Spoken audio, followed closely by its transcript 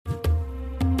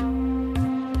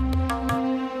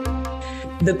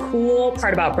The cool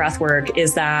part about breathwork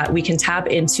is that we can tap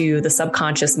into the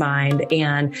subconscious mind.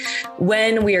 And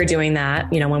when we are doing that,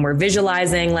 when we're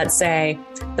visualizing, let's say,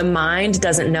 the mind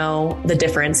doesn't know the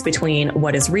difference between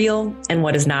what is real and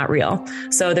what is not real.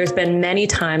 So there's been many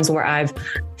times where I've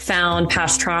found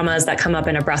past traumas that come up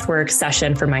in a breathwork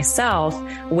session for myself,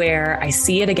 where I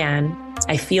see it again.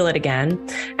 I feel it again.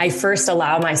 I first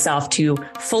allow myself to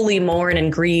fully mourn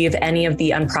and grieve any of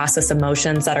the unprocessed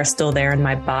emotions that are still there in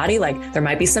my body. Like there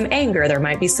might be some anger, there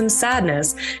might be some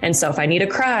sadness. And so if I need to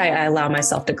cry, I allow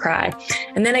myself to cry.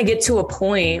 And then I get to a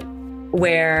point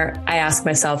where I ask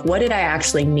myself, what did I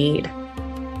actually need?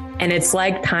 And it's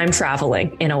like time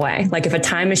traveling in a way. Like if a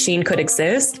time machine could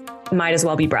exist, might as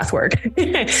well be breathwork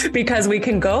because we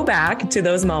can go back to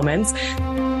those moments.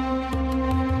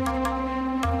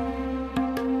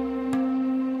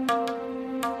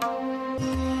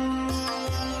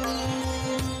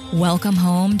 Welcome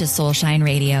home to Soulshine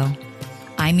Radio.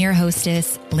 I'm your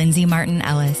hostess, Lindsay Martin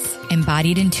Ellis,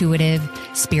 embodied intuitive,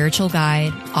 spiritual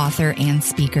guide, author, and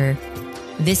speaker.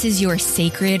 This is your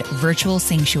sacred virtual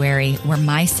sanctuary where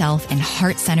myself and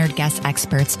heart-centered guest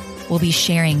experts will be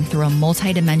sharing through a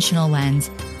multidimensional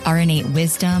lens our innate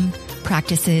wisdom,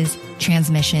 practices,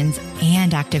 transmissions,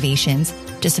 and activations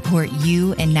to support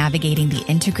you in navigating the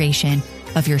integration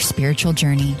of your spiritual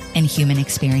journey and human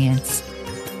experience.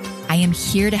 I am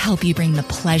here to help you bring the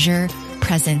pleasure,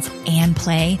 presence, and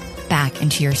play back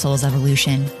into your soul's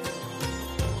evolution.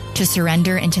 To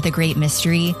surrender into the great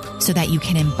mystery so that you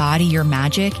can embody your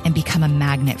magic and become a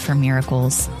magnet for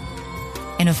miracles.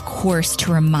 And of course,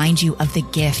 to remind you of the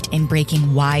gift in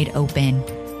breaking wide open,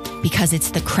 because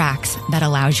it's the cracks that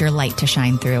allows your light to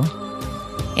shine through.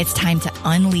 It's time to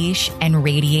unleash and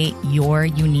radiate your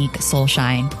unique soul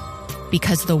shine,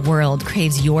 because the world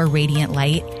craves your radiant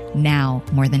light now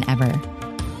more than ever.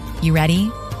 You ready?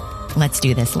 Let's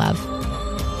do this, love.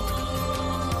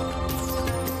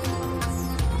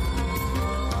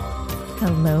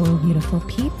 Hello, beautiful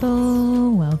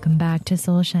people. Welcome back to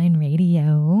Soulshine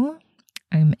Radio.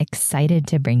 I'm excited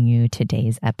to bring you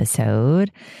today's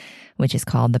episode, which is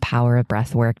called The Power of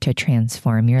Breathwork to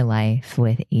Transform Your Life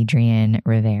with Adrienne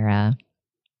Rivera.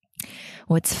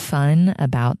 What's fun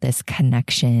about this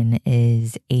connection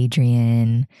is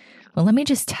Adrienne. Well, let me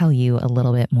just tell you a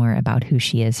little bit more about who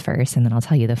she is first, and then I'll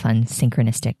tell you the fun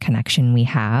synchronistic connection we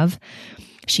have.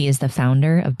 She is the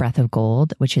founder of Breath of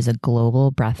Gold, which is a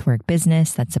global breathwork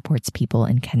business that supports people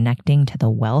in connecting to the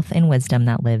wealth and wisdom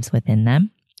that lives within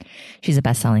them. She's a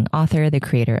best-selling author, the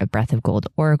creator of Breath of Gold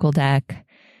Oracle Deck,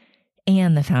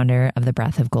 and the founder of the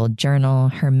Breath of Gold Journal.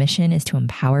 Her mission is to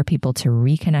empower people to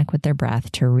reconnect with their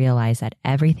breath, to realize that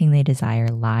everything they desire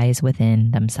lies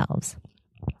within themselves.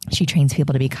 She trains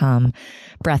people to become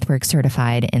breathwork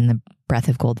certified in the Breath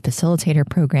of Gold Facilitator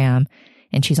program,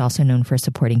 and she's also known for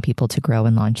supporting people to grow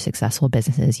and launch successful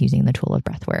businesses using the tool of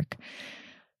breathwork.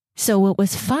 So what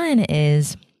was fun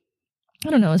is,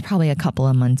 I don't know, it was probably a couple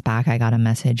of months back, I got a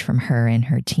message from her and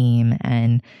her team,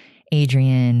 and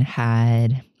Adrienne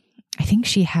I think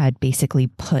she had basically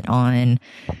put on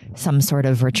some sort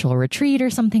of virtual retreat or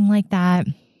something like that.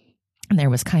 And there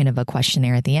was kind of a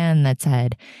questionnaire at the end that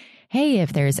said, hey,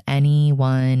 if there's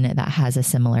anyone that has a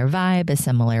similar vibe, a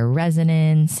similar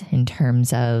resonance in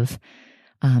terms of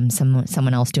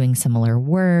someone else doing similar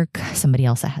work, somebody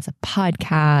else that has a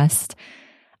podcast,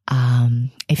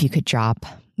 if you could drop,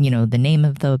 the name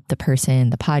of the person,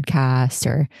 the podcast,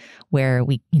 or where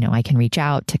I can reach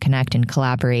out to connect and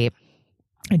collaborate,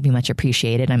 it'd be much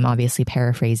appreciated. I'm obviously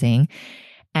paraphrasing.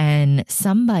 And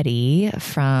somebody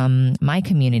from my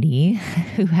community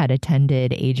who had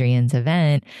attended Adrienne's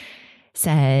event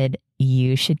said,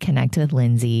 you should connect with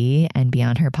Lindsay and be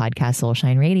on her podcast,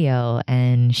 Soulshine Radio.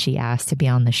 And she asked to be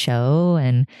on the show,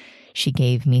 and she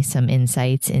gave me some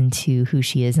insights into who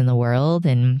she is in the world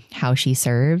and how she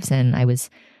serves. And I was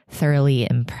thoroughly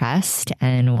impressed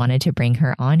and wanted to bring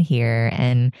her on here.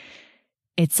 And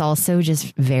it's also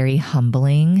just very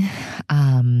humbling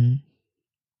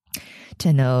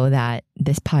to know that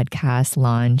this podcast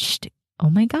launched,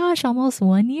 oh my gosh, almost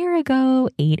 1 year ago,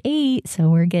 8/8. So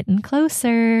we're getting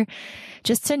closer.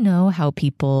 Just to know how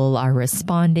people are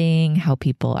responding, how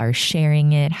people are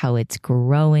sharing it, how it's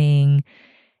growing.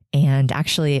 And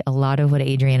actually, a lot of what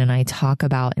Adrienne and I talk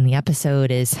about in the episode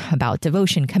is about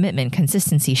devotion, commitment,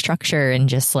 consistency, structure, and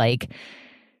just how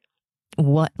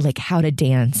to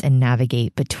dance and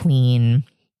navigate between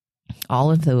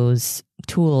all of those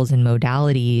tools and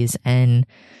modalities, and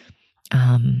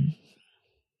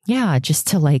just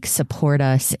to support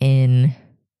us in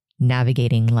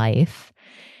navigating life.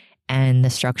 And the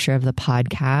structure of the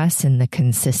podcast and the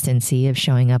consistency of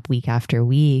showing up week after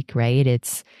week, right?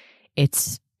 It's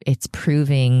it's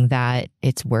proving that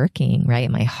it's working, right?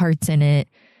 My heart's in it.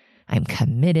 I'm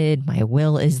committed. My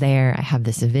will is there. I have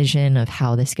this vision of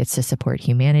how this gets to support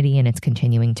humanity, and it's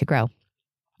continuing to grow.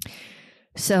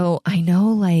 So I know,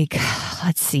 like,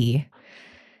 let's see.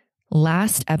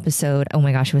 Last episode, oh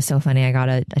my gosh, it was so funny. I got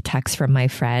a text from my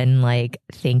friend, like,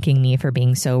 thanking me for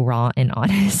being so raw and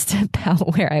honest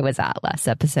about where I was at last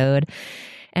episode.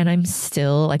 And I'm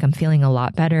still, like, I'm feeling a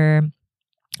lot better.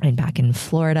 I'm back in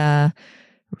Florida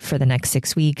for the next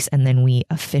 6 weeks. And then we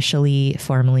officially,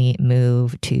 formally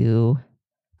move to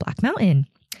Black Mountain.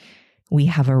 We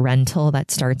have a rental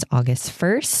that starts August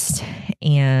 1st.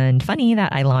 And funny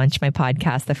that I launched my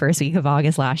podcast the first week of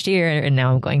August last year, and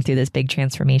now I'm going through this big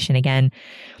transformation again.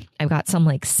 I've got some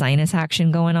like sinus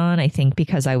action going on, I think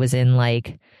because I was in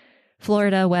like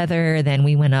Florida weather. Then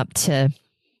we went up to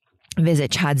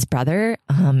visit Chad's brother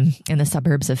in the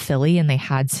suburbs of Philly, and they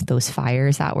had those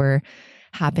fires that were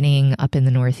happening up in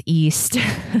the Northeast.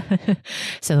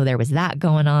 So there was that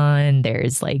going on.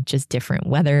 There's like just different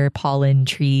weather, pollen,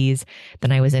 trees.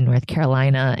 Then I was in North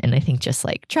Carolina, and I think just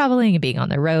like traveling and being on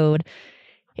the road,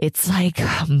 it's like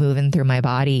moving through my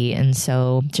body. And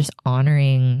so just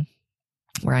honoring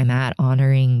where I'm at,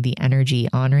 honoring the energy,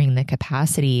 honoring the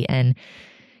capacity. And,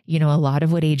 you know, a lot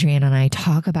of what Adrienne and I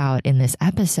talk about in this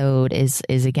episode is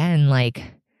again, like,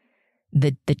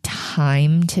 the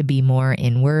time to be more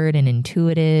inward and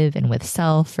intuitive and with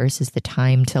self versus the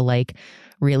time to like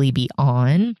really be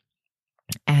on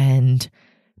and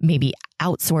maybe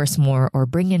outsource more or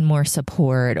bring in more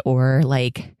support or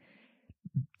like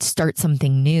start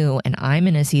something new. And I'm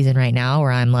in a season right now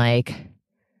where I'm like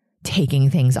taking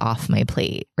things off my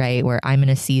plate, right? Where I'm in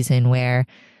a season where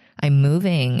I'm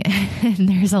moving and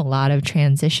there's a lot of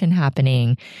transition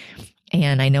happening.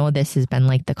 And I know this has been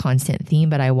like the constant theme,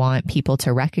 but I want people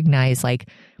to recognize, like,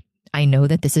 I know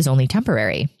that this is only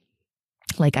temporary.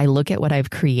 Like, I look at what I've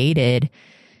created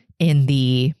in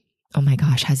the, oh my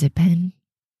gosh, has it been?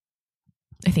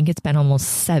 I think it's been almost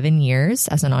 7 years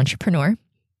as an entrepreneur.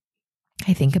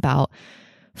 I think about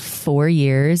 4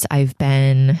 years I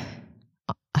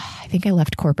think I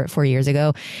left corporate 4 years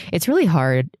ago. It's really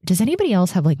hard. Does anybody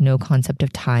else have like no concept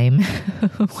of time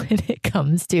when it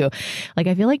comes to like,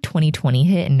 I feel like 2020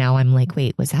 hit and now I'm like,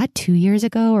 wait, was that 2 years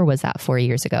ago or was that 4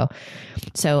 years ago?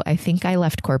 So I think I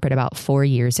left corporate about 4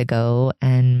 years ago.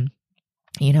 And,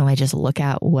 you know, I just look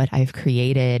at what I've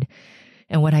created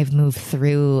and what I've moved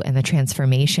through and the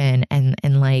transformation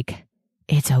and like,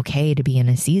 it's okay to be in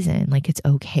a season. Like, it's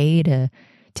okay to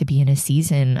be in a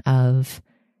season of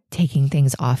taking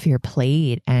things off your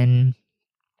plate and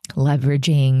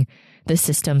leveraging the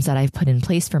systems that I've put in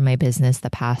place for my business, the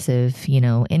passive, you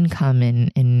know, income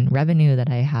and revenue that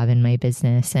I have in my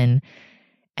business. And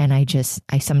I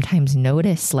sometimes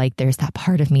notice like there's that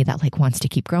part of me that like wants to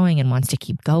keep growing and wants to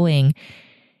keep going.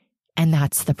 And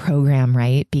that's the program,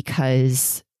 right?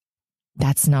 Because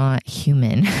that's not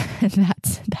human.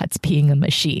 That's being a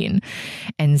machine.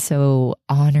 And so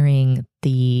honoring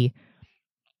the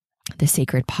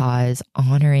sacred pause,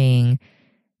 honoring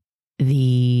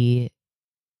the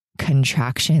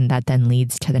contraction that then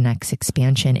leads to the next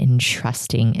expansion and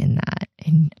trusting in that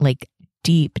and like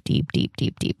deep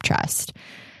trust.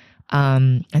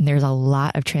 And there's a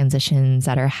lot of transitions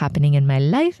that are happening in my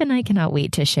life and I cannot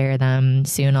wait to share them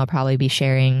soon. I'll probably be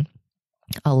sharing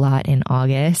a lot in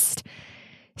August.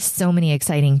 So many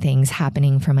exciting things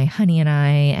happening for my honey and I,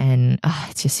 and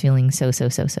it's just feeling so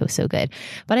good.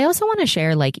 But I also want to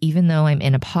share, like, even though I'm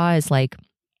in a pause, like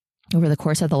over the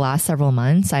course of the last several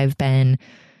months, I've been,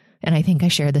 and I think I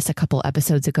shared this a couple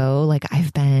episodes ago, like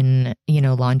I've been, you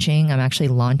know, I'm actually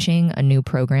launching a new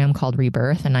program called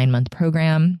Rebirth, a 9-month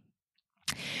program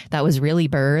that was really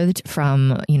birthed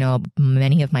from, you know,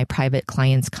 many of my private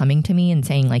clients coming to me and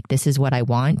saying like, this is what I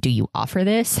want. Do you offer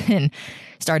this? And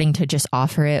starting to just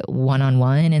offer it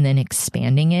one-on-one and then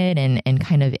expanding it and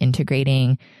kind of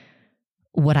integrating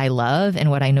what I love and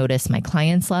what I notice my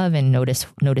clients love and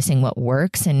noticing what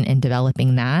works and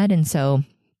developing that. And so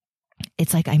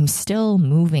it's like, I'm still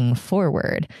moving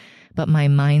forward, but my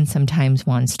mind sometimes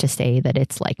wants to say that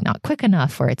it's like not quick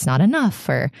enough or it's not enough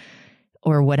or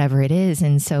whatever it is.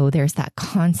 And so there's that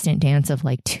constant dance of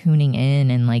like tuning in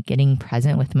and like getting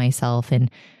present with myself and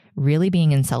really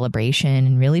being in celebration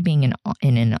and really being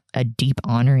in a deep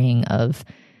honoring of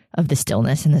the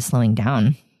stillness and the slowing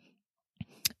down.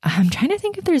 I'm trying to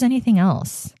think if there's anything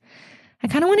else. I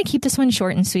kind of want to keep this one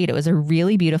short and sweet. It was a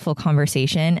really beautiful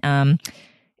conversation.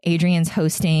 Adrienne's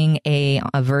hosting a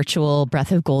virtual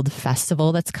Breath of Gold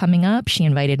festival that's coming up. She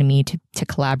invited me to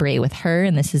collaborate with her.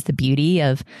 And this is the beauty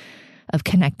of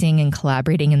connecting and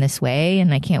collaborating in this way.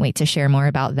 And I can't wait to share more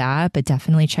about that, but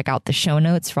definitely check out the show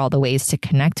notes for all the ways to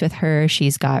connect with her.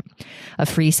 She's got a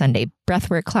free Sunday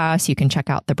breathwork class. You can check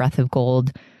out the Breath of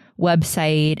Gold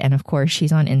website. And of course,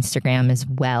 she's on Instagram as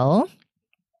well.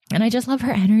 And I just love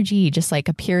her energy, just like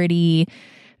a purity,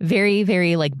 very,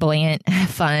 very like buoyant,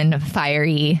 fun,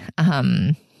 fiery,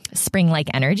 spring-like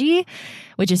energy,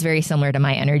 which is very similar to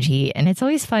my energy. And it's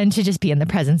always fun to just be in the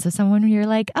presence of someone where you're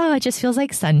like, oh, it just feels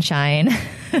like sunshine,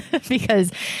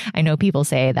 because I know people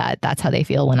say that that's how they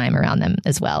feel when I'm around them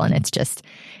as well. And it's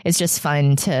just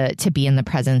fun to be in the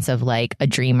presence of like a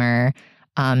dreamer,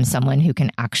 someone who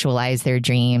can actualize their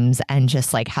dreams and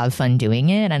just like have fun doing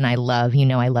it. And I love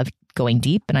going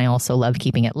deep, and I also love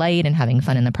keeping it light and having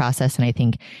fun in the process. And I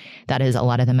think that is a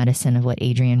lot of the medicine of what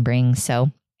Adrienne brings.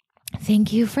 So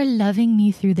thank you for loving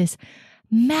me through this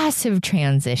massive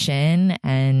transition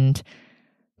and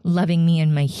loving me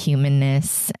in my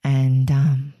humanness. And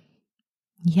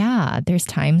there's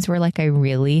times where like I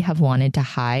really have wanted to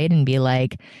hide and be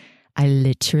like, I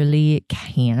literally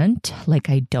can't, like,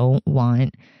 I don't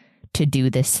want to do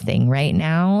this thing right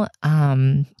now.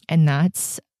 And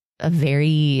that's a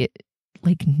very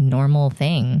like normal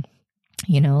thing,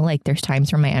 like there's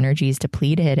times where my energy is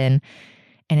depleted, and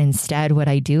instead what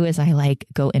I do is I like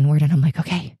go inward and I'm like,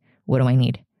 okay, what do I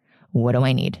need? What do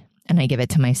I need? And I give it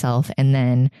to myself. And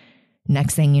then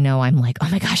next thing you know, I'm like, oh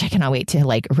my gosh, I cannot wait to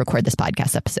like record this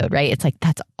podcast episode, right? It's like,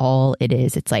 that's all it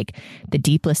is. It's like the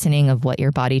deep listening of what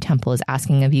your body temple is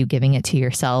asking of you, giving it to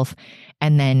yourself,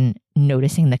 and then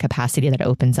noticing the capacity that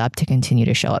opens up to continue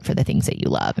to show up for the things that you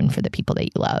love and for the people that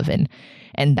you love.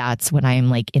 And that's what I'm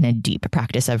like in a deep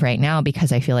practice of right now,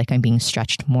 because I feel like I'm being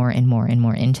stretched more and more and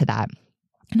more into that.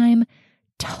 And I'm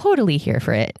totally here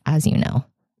for it, as you know,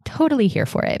 totally here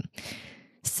for it.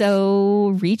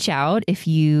 So reach out if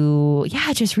you,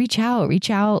 just reach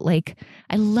out. Like,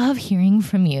 I love hearing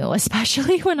from you,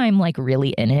 especially when I'm like really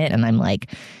in it and I'm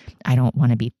like, I don't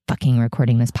want to be fucking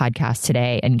recording this podcast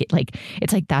today. And get like,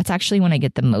 it's like, that's actually when I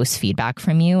get the most feedback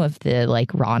from you of the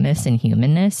like rawness and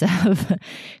humanness of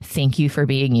thank you for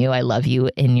being you. I love you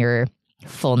in your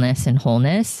fullness and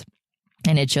wholeness.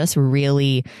 And it just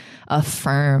really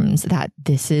affirms that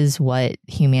this is what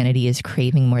humanity is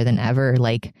craving more than ever.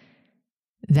 Like,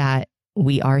 that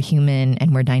we are human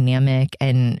and we're dynamic,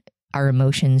 and our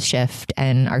emotions shift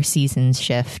and our seasons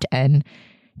shift, and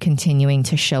continuing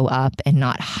to show up and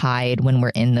not hide when we're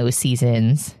in those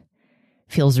seasons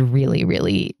feels really,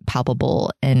 really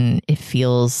palpable, and it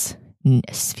feels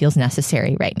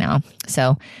necessary right now.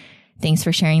 So thanks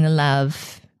for sharing the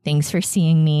love. Thanks for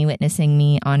seeing me, witnessing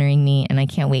me, honoring me. And I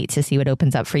can't wait to see what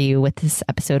opens up for you with this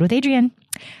episode with Adrienne.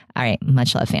 All right.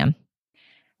 Much love, fam.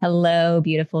 Hello,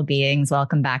 beautiful beings.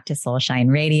 Welcome back to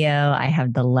Soulshine Radio. I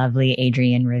have the lovely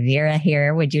Adrienne Rivera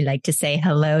here. Would you like to say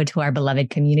hello to our beloved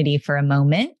community for a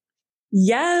moment?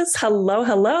 Yes. Hello.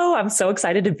 Hello. I'm so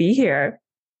excited to be here.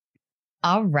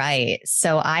 All right.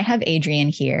 So I have Adrienne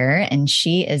here, and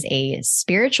she is a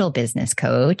spiritual business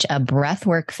coach, a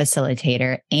breathwork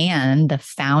facilitator, and the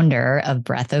founder of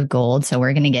Breath of Gold. So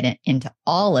we're going to get into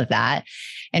all of that.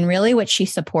 And really what she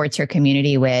supports her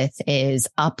community with is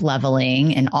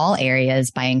up-leveling in all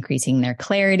areas by increasing their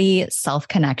clarity,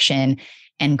 self-connection,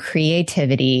 and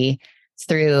creativity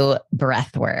through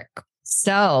breathwork.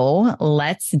 So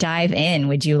let's dive in.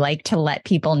 Would you like to let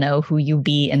people know who you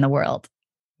be in the world?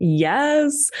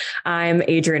 Yes, I'm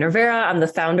Adrienne Rivera. I'm the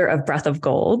founder of Breath of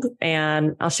Gold,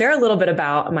 and I'll share a little bit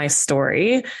about my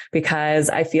story, because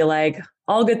I feel like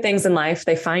all good things in life,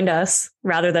 they find us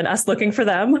rather than us looking for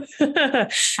them.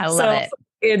 I love it.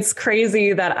 It's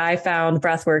crazy that I found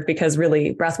breathwork, because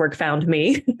really breathwork found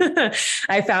me.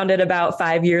 I found it about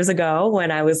 5 years ago when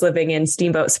I was living in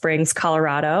Steamboat Springs,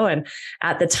 Colorado. And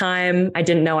at the time, I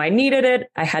didn't know I needed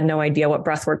it. I had no idea what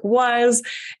breathwork was.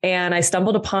 And I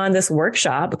stumbled upon this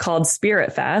workshop called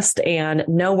Spirit Fest, and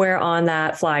nowhere on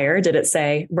that flyer did it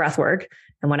say breathwork.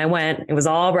 And when I went, it was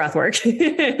all breathwork.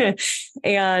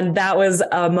 And that was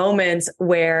a moment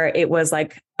where it was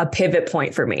like a pivot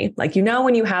point for me. Like,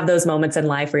 when you have those moments in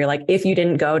life where you're like, if you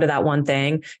didn't go to that one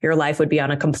thing, your life would be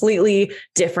on a completely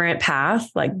different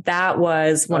path. Like, that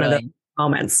was one of the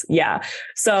moments. Yeah.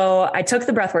 So I took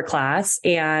the breathwork class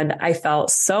and I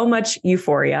felt so much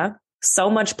euphoria,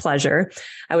 so much pleasure.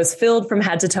 I was filled from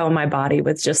head to toe in my body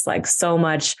with just like so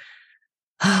much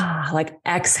like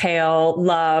exhale,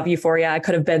 love, euphoria. I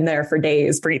could have been there for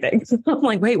days breathing. I'm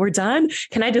like, wait, we're done?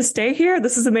 Can I just stay here?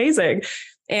 This is amazing.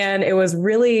 And it was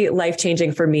really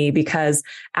life-changing for me, because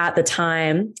at the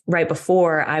time, right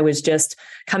before, I was just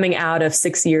coming out of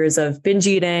 6 years of binge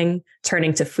eating,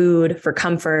 turning to food for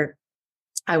comfort.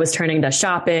 I was turning to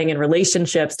shopping and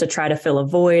relationships to try to fill a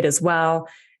void as well.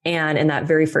 And in that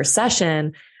very first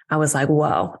session, I was like,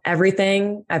 whoa,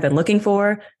 everything I've been looking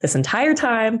for this entire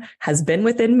time has been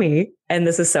within me. And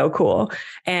this is so cool.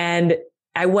 And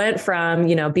I went from,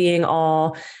 being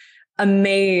all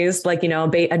amazed, like,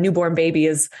 a newborn baby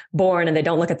is born and they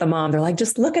don't look at the mom. They're like,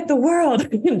 just look at the world.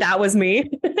 That was me.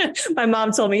 My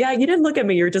mom told me, yeah, you didn't look at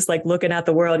me. You were just like looking at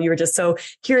the world. You were just so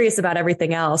curious about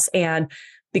everything else. And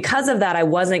because of that, I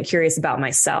wasn't curious about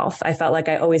myself. I felt like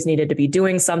I always needed to be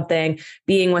doing something,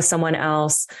 being with someone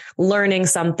else, learning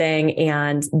something.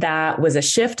 And that was a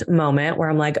shift moment where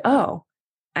I'm like, oh,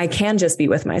 I can just be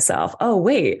with myself. Oh,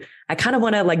 wait, I kind of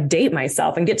want to like date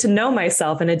myself and get to know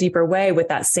myself in a deeper way with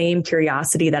that same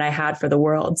curiosity that I had for the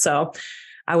world. So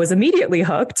I was immediately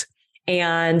hooked,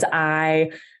 and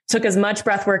I took as much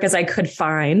breath work as I could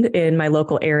find in my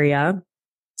local area.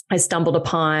 I stumbled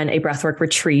upon a breathwork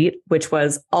retreat, which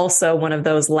was also one of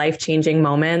those life-changing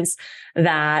moments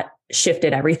that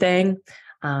shifted everything.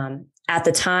 At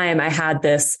the time, I had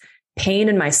this pain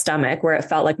in my stomach where it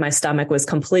felt like my stomach was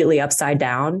completely upside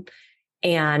down.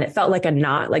 And it felt like a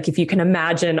knot. Like if you can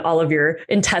imagine all of your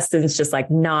intestines just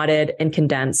like knotted and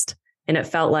condensed. And it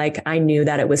felt like I knew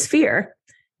that it was fear.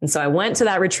 And so I went to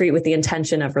that retreat with the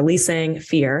intention of releasing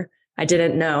fear. I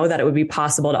didn't know that it would be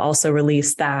possible to also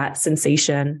release that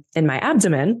sensation in my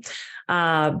abdomen.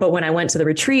 But when I went to the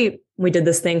retreat, we did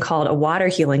this thing called a water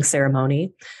healing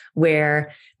ceremony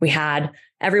where we had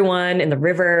everyone in the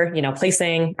river,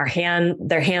 placing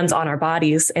their hands on our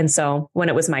bodies. And so when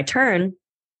it was my turn,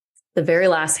 the very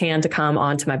last hand to come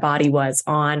onto my body was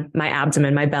on my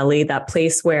abdomen, my belly, that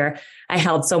place where I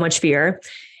held so much fear.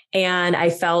 And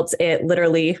I felt it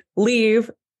literally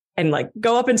leave and like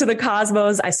go up into the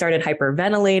cosmos. I started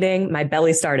hyperventilating. My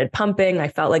belly started pumping. I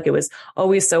felt like it was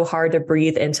always so hard to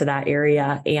breathe into that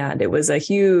area. And it was a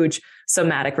huge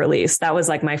somatic release. That was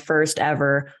like my first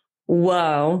ever,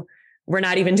 whoa, we're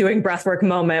not even doing breathwork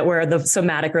moment where the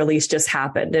somatic release just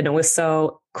happened. And it was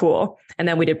so cool. And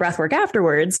then we did breathwork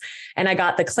afterwards. And I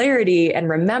got the clarity and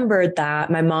remembered that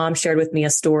my mom shared with me a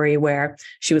story where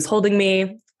she was holding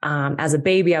me as a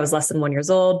baby. I was less than 1 year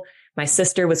old. My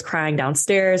sister was crying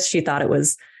downstairs. She thought it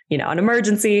was, an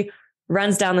emergency,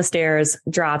 runs down the stairs,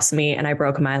 drops me, and I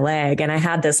broke my leg. And I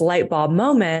had this light bulb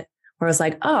moment where I was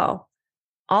like, oh,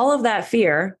 all of that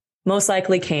fear most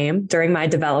likely came during my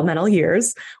developmental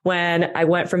years when I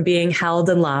went from being held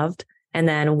and loved, and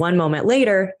then one moment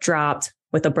later dropped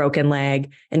with a broken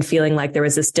leg and feeling like there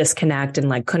was this disconnect and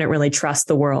like couldn't really trust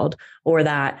the world, or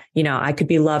that, I could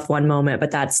be loved one moment,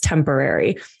 but that's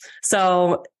temporary.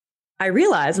 So I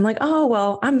realized I'm like, oh,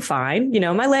 well, I'm fine.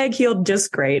 My leg healed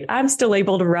just great. I'm still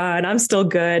able to run. I'm still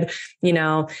good,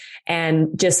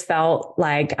 and just felt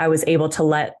like I was able to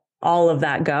let all of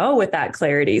that go with that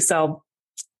clarity. So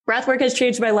breathwork has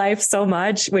changed my life so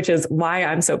much, which is why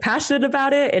I'm so passionate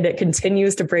about it. And it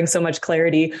continues to bring so much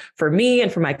clarity for me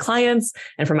and for my clients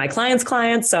and for my clients'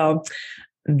 clients. So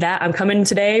that I'm coming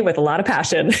today with a lot of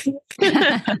passion.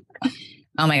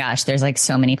 Oh my gosh, there's like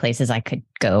so many places I could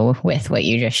go with what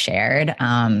you just shared.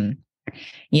 I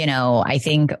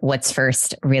think what's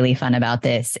first really fun about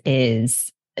this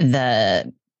is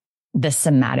the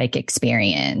somatic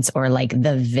experience, or like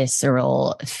the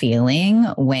visceral feeling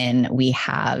when we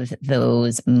have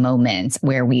those moments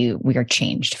where we are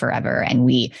changed forever and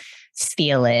we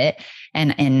feel it.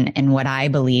 And what I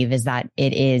believe is that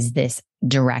it is this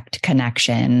direct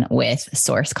connection with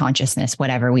source consciousness,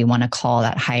 whatever we want to call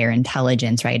that higher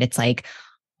intelligence, right? It's like,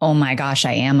 oh my gosh,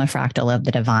 I am a fractal of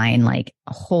the divine. Like,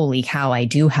 holy cow, I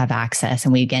do have access.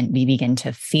 And we begin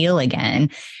to feel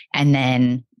again. And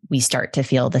then we start to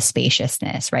feel the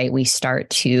spaciousness, right? We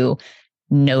start to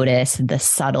notice the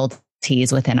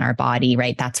subtleties within our body,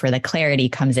 right? That's where the clarity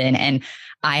comes in. And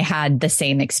I had the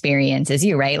same experience as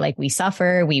you, right? Like we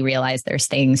suffer, we realize there's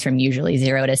things from usually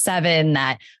 0 to 7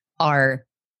 that are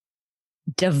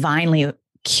divinely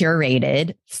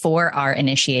curated for our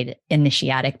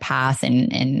initiatic path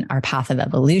and our path of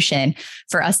evolution,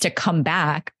 for us to come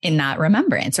back in that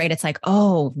remembrance, right? It's like,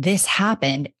 oh, this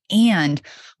happened. And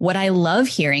what I love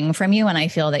hearing from you, and I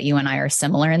feel that you and I are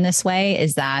similar in this way,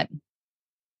 is that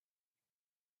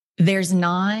there's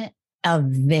not a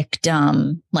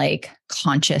victim like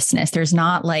consciousness. There's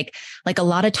not like a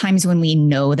lot of times when we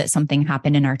know that something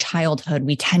happened in our childhood,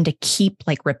 we tend to keep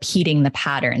like repeating the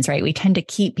patterns, right? We tend to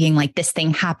keep being like, this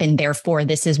thing happened, therefore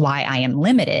this is why I am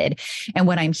limited. And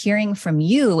what I'm hearing from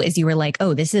you is you were like,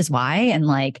 oh, this is why. And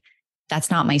like,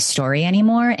 that's not my story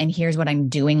anymore. And here's what I'm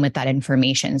doing with that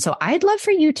information. So I'd love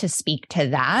for you to speak to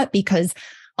that, because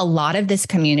a lot of this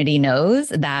community knows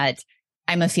that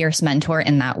I'm a fierce mentor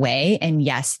in that way. And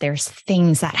yes, there's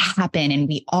things that happen and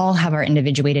we all have our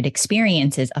individuated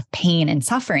experiences of pain and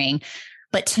suffering,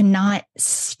 but to not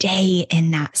stay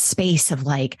in that space of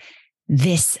like,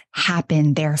 this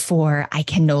happened, therefore I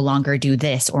can no longer do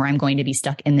this, or I'm going to be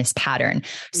stuck in this pattern.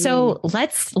 So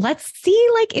let's see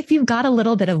like if you've got a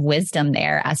little bit of wisdom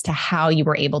there as to how you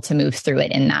were able to move through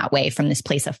it in that way from this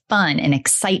place of fun and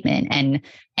excitement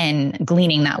and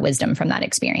gleaning that wisdom from that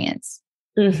experience.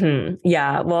 Mm-hmm.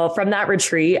 Yeah. Well, from that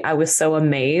retreat, I was so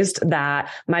amazed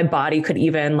that my body could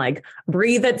even like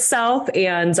breathe itself.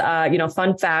 And,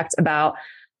 fun fact about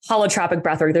holotropic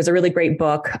breathwork. There's a really great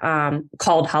book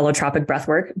called Holotropic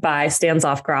Breathwork by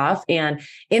Stanislav Grof. And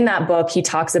in that book, he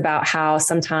talks about how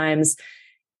sometimes,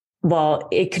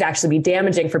 it could actually be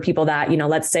damaging for people that,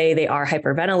 let's say they are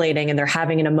hyperventilating and they're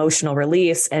having an emotional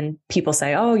release and people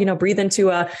say, oh, breathe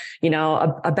into a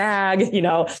bag,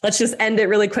 let's just end it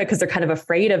really quick because they're kind of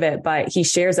afraid of it. But he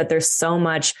shares that there's so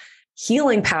much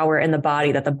healing power in the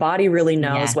body that the body really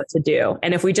knows what to do.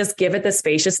 And if we just give it the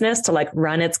spaciousness to like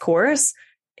run its course,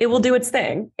 it will do its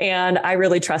thing. And I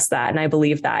really trust that. And I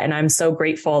believe that. And I'm so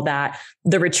grateful that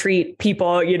the retreat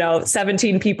people,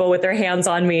 17 people with their hands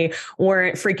on me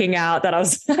weren't freaking out that I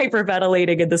was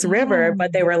hyperventilating in this river,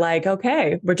 but they were like,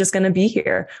 okay, we're just going to be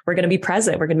here. We're going to be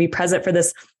present. We're going to be present for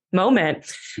this moment.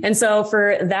 And so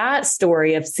for that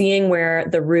story of seeing where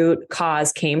the root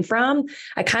cause came from,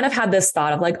 I kind of had this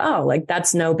thought of like, oh, like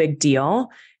that's no big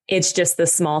deal. It's just the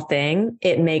small thing.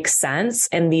 It makes sense.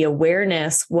 And the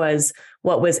awareness was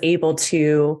what was able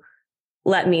to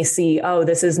let me see, oh,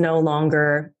 this is no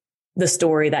longer the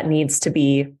story that needs to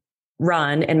be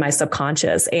run in my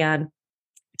subconscious. And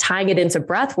tying it into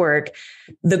breath work,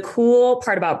 the cool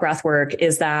part about breath work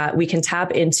is that we can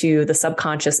tap into the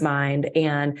subconscious mind.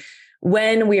 And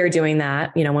when we are doing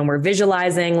that, when we're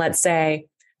visualizing, let's say,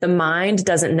 the mind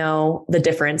doesn't know the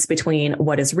difference between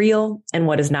what is real and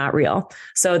what is not real.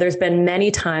 So there's been many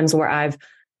times where I've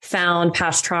found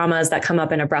past traumas that come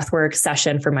up in a breathwork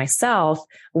session for myself,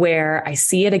 where I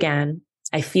see it again,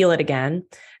 I feel it again.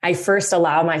 I first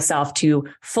allow myself to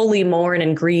fully mourn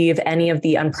and grieve any of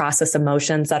the unprocessed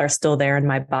emotions that are still there in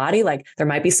my body. Like there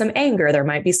might be some anger, there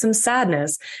might be some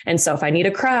sadness. And so if I need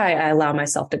to cry, I allow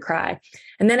myself to cry.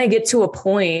 And then I get to a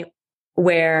point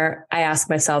where I ask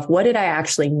myself, what did I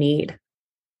actually need?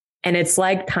 And it's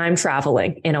like time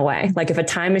traveling in a way. Like if a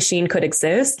time machine could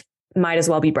exist, might as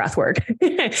well be breath work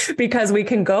because we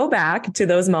can go back to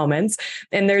those moments.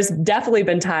 And there's definitely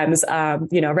been times,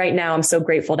 right now I'm so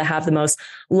grateful to have the most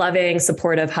loving,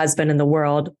 supportive husband in the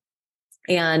world.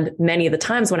 And many of the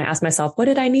times when I ask myself, what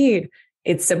did I need?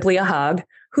 It's simply a hug.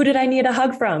 Who did I need a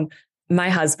hug from? My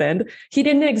husband. He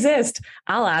didn't exist.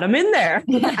 I'll add him in there.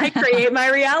 I create my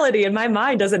reality and my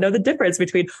mind doesn't know the difference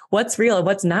between what's real and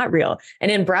what's not real. And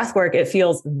in breath work, it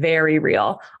feels very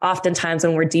real. Oftentimes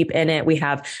when we're deep in it, we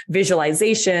have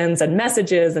visualizations and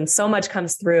messages and so much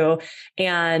comes through.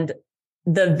 And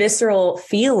the visceral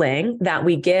feeling that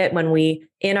we get when we,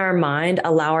 in our mind,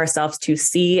 allow ourselves to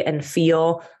see and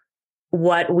feel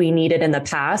what we needed in the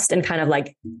past and kind of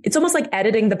like, it's almost like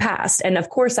editing the past. And of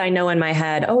course I know in my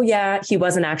head, oh yeah, he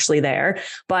wasn't actually there,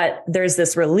 but there's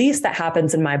this release that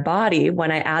happens in my body when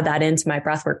I add that into my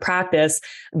breathwork practice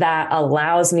that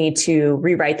allows me to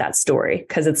rewrite that story.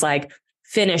 Cause it's like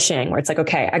finishing where it's like,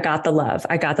 okay, I got the love,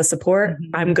 I got the support,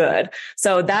 I'm good.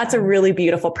 So that's a really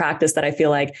beautiful practice that I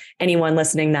feel like anyone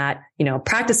listening that,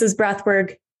 practices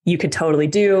breathwork, you could totally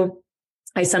do.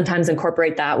 I sometimes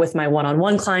incorporate that with my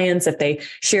one-on-one clients. If they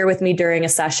share with me during a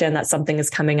session that something is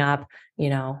coming up,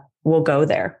 we'll go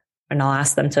there and I'll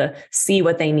ask them to see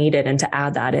what they needed and to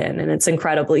add that in. And it's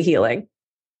incredibly healing.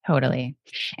 Totally.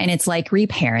 And it's like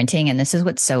reparenting. And this is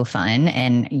what's so fun.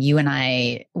 And you and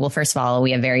I, well, first of all,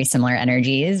 we have very similar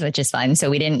energies, which is fun. So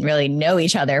we didn't really know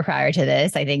each other prior to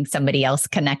this. I think somebody else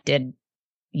connected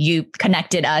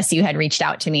us. You had reached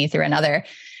out to me through another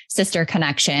sister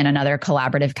connection, another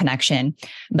collaborative connection.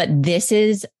 But this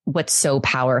is what's so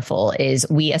powerful is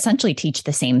we essentially teach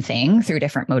the same thing through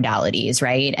different modalities,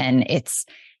 right? And it's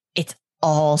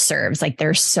all serves. Like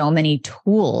there's so many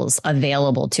tools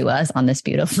available to us on this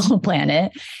beautiful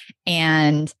planet.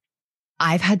 And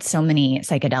I've had so many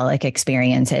psychedelic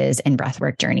experiences and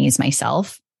breathwork journeys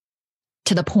myself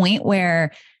to the point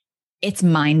where it's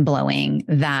mind blowing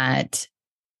that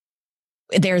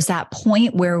there's that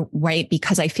point where, right,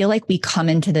 because I feel like we come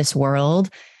into this world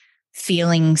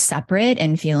feeling separate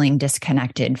and feeling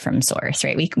disconnected from source,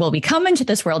 right? We come into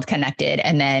this world connected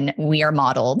and then we are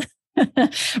modeled,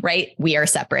 right? We are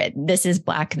separate. This is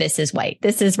black. This is white.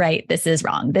 This is right. This is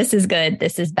wrong. This is good.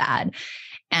 This is bad.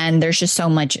 And there's just so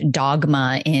much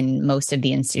dogma in most of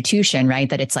the institution, right?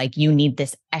 That it's like, you need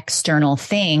this external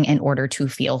thing in order to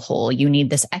feel whole. You need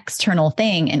this external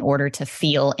thing in order to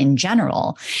feel in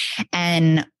general.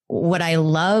 And what I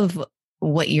love,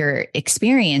 what you're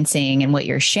experiencing and what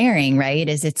you're sharing, right,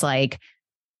 is it's like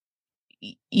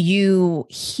you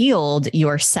healed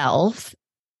yourself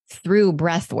through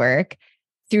breath work,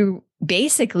 through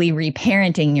basically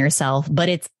reparenting yourself, but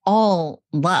it's all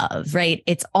love, right?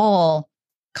 It's all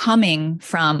coming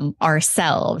from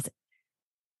ourselves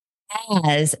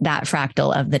as that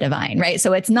fractal of the divine, right?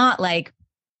 So it's not like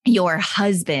your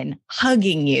husband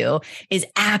hugging you is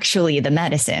actually the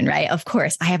medicine, right? Of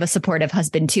course, I have a supportive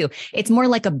husband too. It's more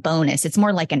like a bonus. It's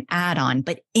more like an add-on.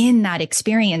 But in that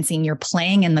experiencing, you're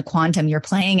playing in the quantum, you're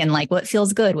playing in like what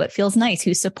feels good, what feels nice,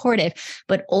 who's supportive.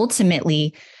 But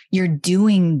ultimately, you're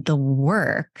doing the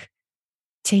work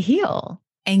to heal.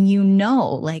 And you know,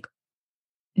 like,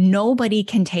 nobody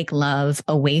can take love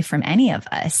away from any of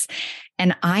us.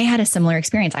 And I had a similar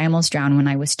experience. I almost drowned when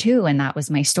I was 2. And that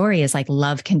was my story, is like,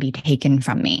 love can be taken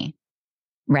from me,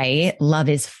 right? Love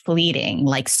is fleeting,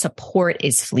 like support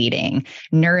is fleeting.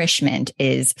 Nourishment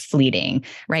is fleeting,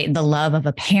 right? The love of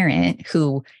a parent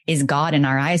who is God in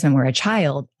our eyes when we're a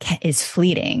child is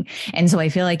fleeting. And so I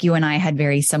feel like you and I had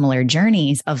very similar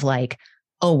journeys of like,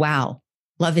 oh, wow,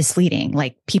 love is fleeting.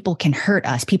 Like, people can hurt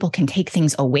us. People can take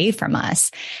things away from us.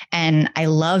 And I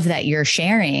love that you're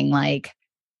sharing, like,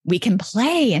 we can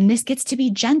play and this gets to be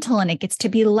gentle and it gets to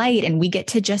be light. And we get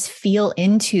to just feel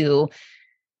into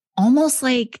almost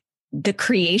like the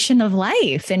creation of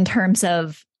life in terms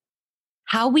of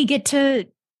how we get to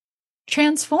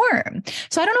transform.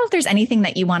 So I don't know if there's anything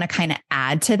that you want to kind of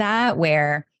add to that,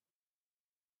 where,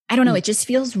 I don't know, it just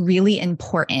feels really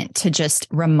important to just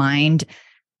remind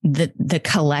the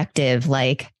collective,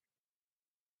 like,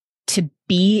 to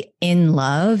be in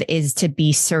love is to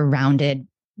be surrounded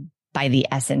by the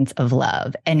essence of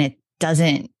love. And it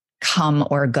doesn't come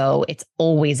or go. It's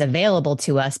always available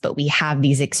to us, but we have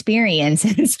these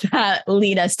experiences that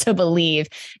lead us to believe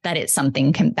that it's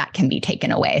something that can be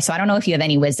taken away. So I don't know if you have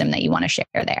any wisdom that you want to share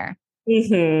there.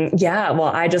 Mm-hmm. Yeah. Well,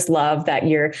 I just love that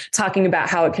you're talking about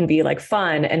how it can be like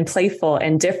fun and playful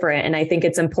and different. And I think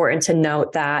it's important to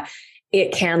note that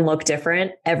it can look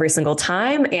different every single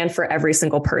time and for every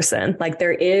single person. Like,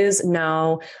 there is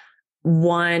no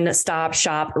one stop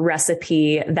shop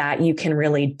recipe that you can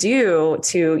really do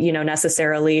to,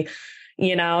 necessarily,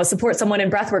 support someone in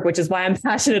breathwork, which is why I'm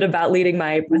passionate about leading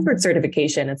my breathwork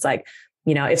certification. It's like,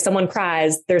 if someone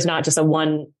cries, there's not just a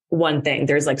one thing.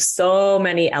 There's like so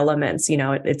many elements,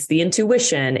 it's the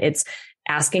intuition, it's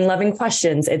asking loving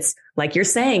questions. It's like you're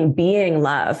saying, being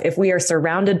love. If we are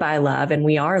surrounded by love and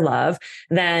we are love,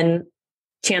 then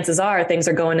chances are things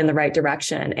are going in the right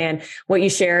direction. And what you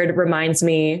shared reminds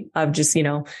me of just,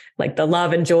 like the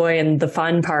love and joy and the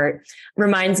fun part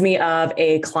reminds me of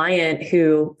a client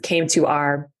who came to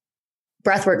our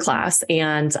breathwork class,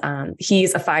 and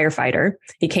he's a firefighter.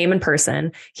 He came in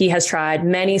person. He has tried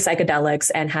many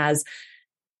psychedelics and has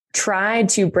tried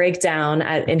to break down,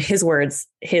 in his words,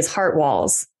 his heart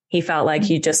walls. He felt like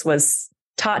he just was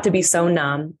taught to be so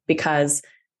numb because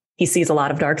he sees a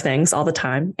lot of dark things all the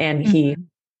time. And he,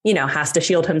 has to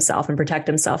shield himself and protect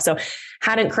himself. So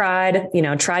hadn't cried,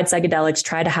 tried psychedelics,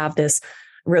 tried to have this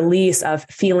release of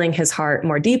feeling his heart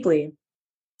more deeply.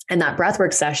 And that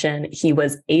breathwork session, he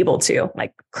was able to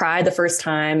cry the first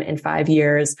time in 5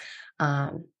 years,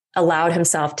 allowed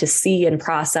himself to see and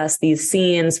process these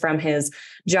scenes from his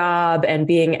job and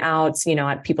being out,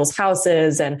 at people's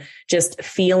houses and just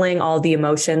feeling all the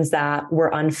emotions that were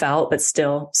unfelt, but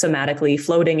still somatically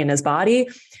floating in his body.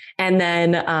 And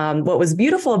then what was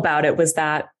beautiful about it was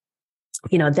that,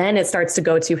 then it starts to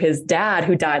go to his dad,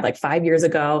 who died 5 years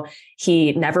ago.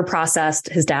 He never processed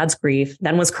his dad's grief,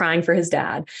 then was crying for his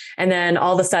dad. And then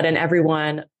all of a sudden,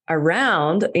 everyone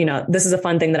around, this is a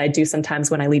fun thing that I do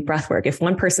sometimes when I lead breathwork. If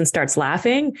one person starts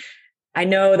laughing, I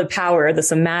know the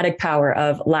somatic power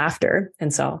of laughter.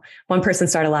 And so one person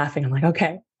started laughing. I'm like,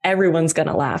 okay, everyone's going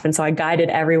to laugh. And so I guided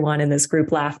everyone in this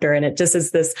group laughter. And it just is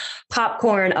this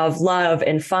popcorn of love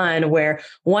and fun where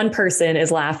one person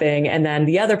is laughing and then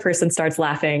the other person starts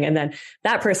laughing. And then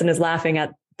that person is laughing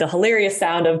at the hilarious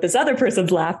sound of this other person's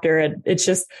laughter. And it's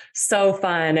just so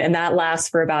fun. And that lasts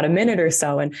for about a minute or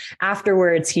so. And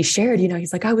afterwards he shared,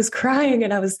 he's like, I was crying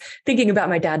and I was thinking about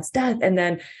my dad's death. And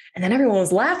then everyone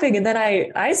was laughing. And then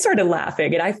I started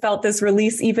laughing and I felt this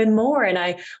release even more. And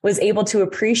I was able to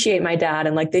appreciate my dad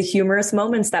and the humorous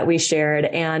moments that we shared.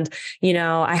 And,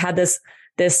 I had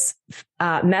this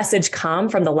message come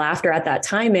from the laughter at that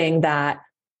timing that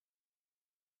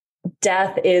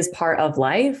death is part of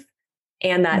life.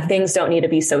 and that things don't need to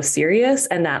be so serious.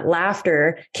 And that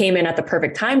laughter came in at the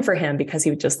perfect time for him because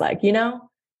he was just like,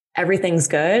 everything's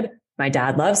good. My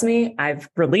dad loves me. I've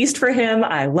released for him.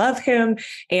 I love him.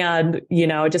 And,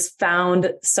 just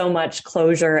found so much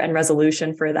closure and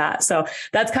resolution for that. So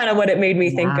that's kind of what it made me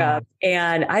think of.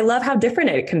 And I love how different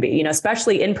it can be,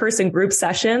 especially in-person group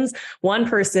sessions. One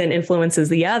person influences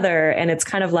the other. And it's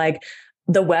kind of like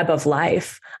the web of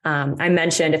life. I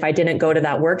mentioned if I didn't go to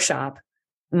that workshop,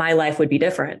 my life would be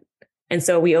different. And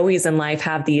so we always in life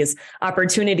have these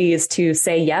opportunities to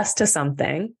say yes to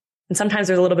something. And sometimes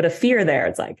there's a little bit of fear there.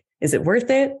 It's like, is it worth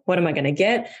it? What am I going to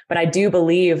get? But I do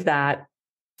believe that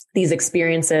these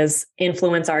experiences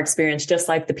influence our experience just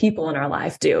like the people in our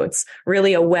life do. It's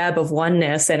really a web of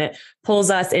oneness, and it pulls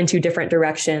us into different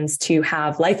directions to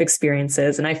have life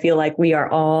experiences. And I feel like we are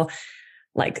all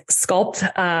like what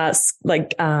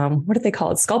do they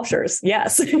call it? Sculptures.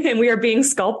 Yes. And we are being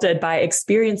sculpted by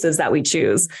experiences that we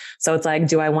choose. So it's like,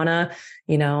 do I want to,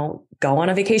 go on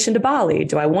a vacation to Bali?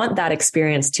 Do I want that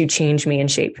experience to change me and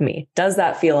shape me? Does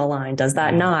that feel aligned? Does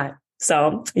that not?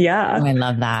 So, yeah. Oh, I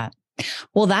love that.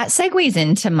 Well, that segues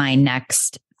into my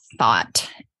next thought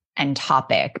and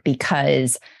topic,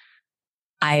 because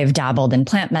I've dabbled in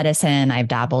plant medicine. I've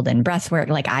dabbled in breathwork.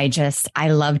 Like I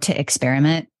love to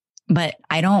experiment. But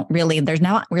there's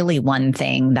not really one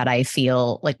thing that I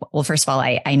feel like, well, first of all,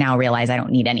 I now realize I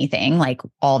don't need anything. Like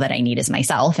all that I need is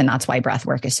myself. And that's why breath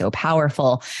work is so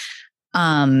powerful.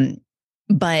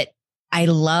 But I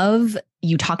love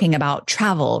you talking about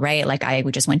travel, right? Like I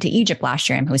just went to Egypt last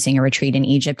year. I'm hosting a retreat in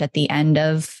Egypt at the end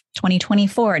of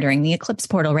 2024 during the eclipse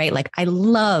portal, right? Like I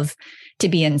love to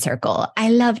be in circle. I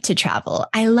love to travel.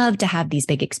 I love to have these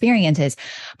big experiences.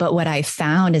 But what I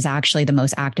found is actually the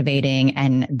most activating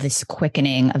and this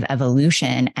quickening of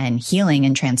evolution and healing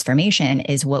and transformation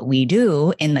is what we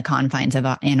do in the confines of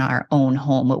in our own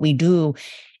home, what we do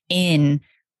in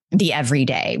the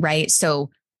everyday, right? So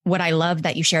what I love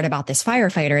that you shared about this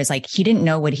firefighter is like, he didn't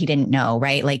know what he didn't know,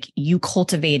 right? Like you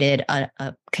cultivated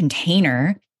a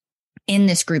container in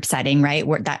this group setting, right?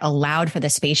 Where that allowed for the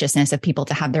spaciousness of people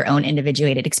to have their own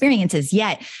individuated experiences.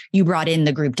 Yet you brought in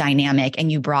the group dynamic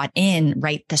and you brought in,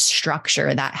 right, the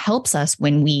structure that helps us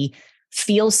when we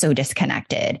feel so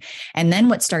disconnected. And then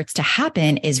what starts to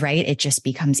happen is, right, it just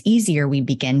becomes easier. We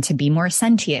begin to be more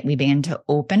sentient. We begin to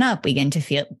open up. We begin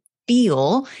to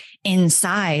feel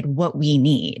inside what we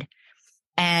need.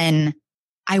 And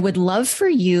I would love for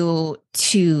you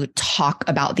to talk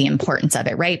about the importance of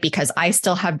it, right? Because I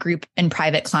still have group and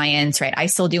private clients, right? I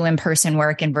still do in-person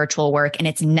work and virtual work, and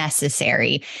it's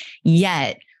necessary.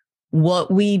 Yet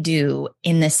what we do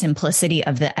in the simplicity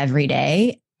of the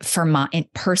everyday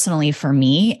personally for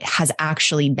me has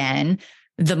actually been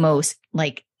the most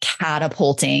like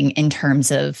catapulting in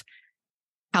terms of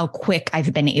how quick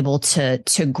I've been able to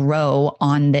grow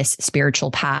on this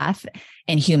spiritual path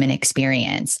and human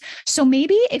experience. So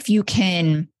maybe if you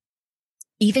can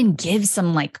even give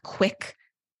some like quick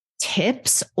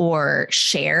tips or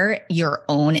share your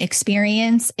own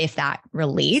experience, if that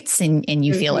relates and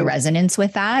you feel a resonance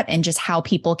with that, and just how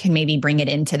people can maybe bring it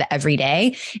into the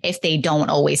everyday if they don't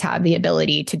always have the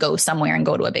ability to go somewhere and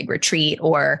go to a big retreat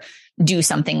or do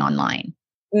something online.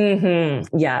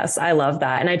 Yes, I love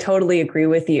that. And I totally agree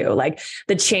with you. Like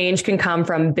the change can come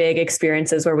from big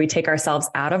experiences where we take ourselves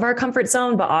out of our comfort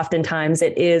zone, but oftentimes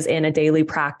it is in a daily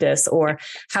practice or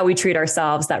how we treat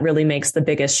ourselves that really makes the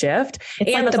biggest shift.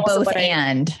 It's and like the both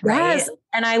and, right? Yes.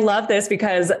 And I love this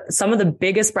because some of the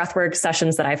biggest breathwork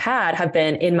sessions that I've had have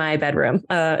been in my bedroom,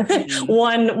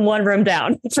 one room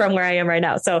down from where I am right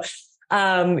now. So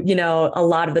a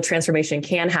lot of the transformation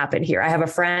can happen here. I have a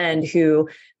friend who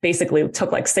basically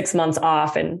took like 6 months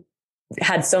off and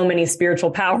had so many spiritual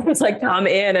powers like come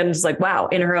in and just like, wow,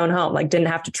 in her own home, like didn't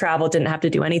have to travel, didn't have to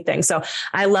do anything. So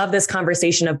I love this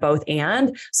conversation of both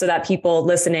and, so that people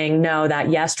listening know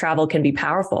that yes, travel can be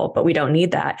powerful, but we don't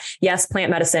need that. Yes, plant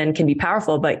medicine can be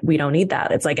powerful, but we don't need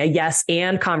that. It's like a yes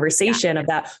and conversation of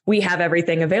that. We have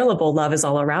everything available. Love is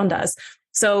all around us.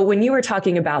 So when you were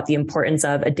talking about the importance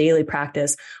of a daily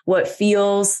practice, what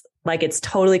feels like it's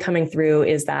totally coming through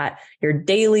is that your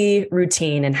daily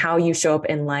routine and how you show up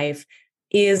in life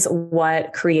is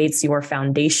what creates your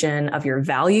foundation of your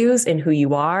values and who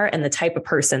you are and the type of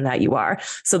person that you are.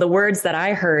 So the words that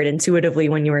I heard intuitively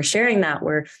when you were sharing that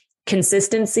were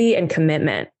consistency and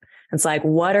commitment. It's like,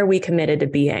 what are we committed to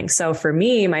being? So for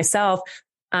me, myself,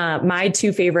 my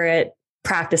two favorite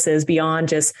practices beyond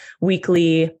just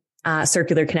weekly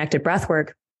circular connected breath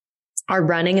work are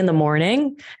running in the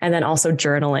morning and then also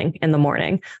journaling in the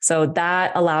morning. So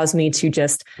that allows me to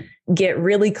just get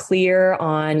really clear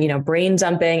on, brain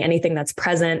dumping, anything that's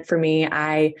present for me.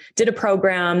 I did a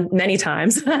program many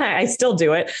times. I still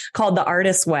do it, called The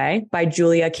Artist's Way by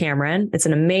Julia Cameron. It's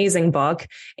an amazing book,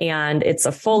 and it's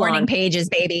a full morning pages,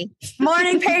 baby.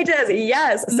 Morning pages.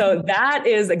 Yes. So that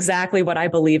is exactly what I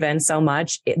believe in so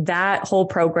much. That whole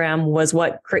program was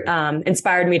what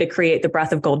inspired me to create the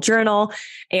Breath of Gold journal.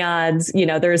 And,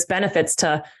 there's benefits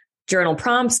to journal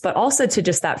prompts, but also to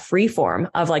just that free form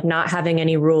of like not having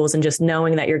any rules and just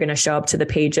knowing that you're going to show up to the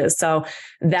pages. So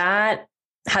that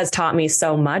has taught me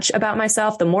so much about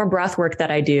myself. The more breath work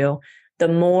that I do, the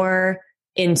more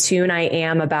in tune I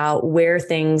am about where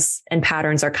things and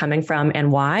patterns are coming from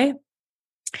and why.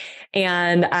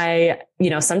 And I,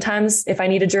 sometimes if I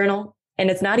need a journal and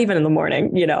it's not even in the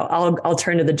morning, I'll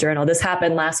turn to the journal. This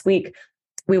happened last week.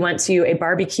 We went to a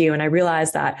barbecue and I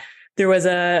realized that there was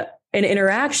an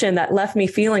interaction that left me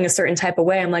feeling a certain type of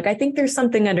way. I'm like, I think there's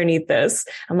something underneath this.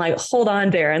 I'm like, hold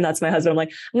on, Darren. That's my husband. I'm like,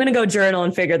 I'm going to go journal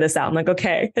and figure this out. I'm like,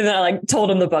 okay. And then I told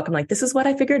him the book. I'm like, this is what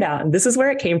I figured out. And this is where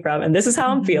it came from. And this is how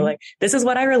I'm feeling. This is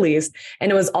what I released.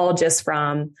 And it was all just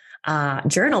from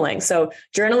journaling. So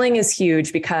journaling is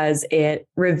huge because it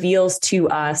reveals to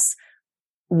us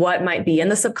what might be in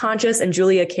the subconscious. And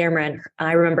Julia Cameron,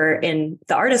 I remember in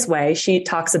The Artist's Way, she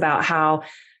talks about how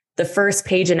the first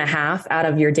page and a half out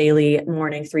of your daily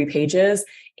morning 3 pages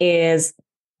is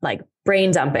like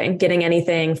brain dumping, getting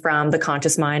anything from the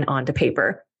conscious mind onto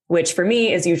paper, which for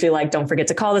me is usually like, don't forget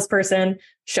to call this person,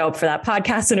 show up for that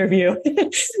podcast interview,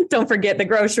 don't forget the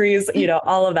groceries,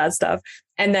 all of that stuff.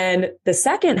 And then the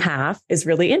second half is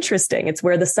really interesting. It's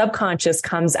where the subconscious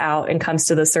comes out and comes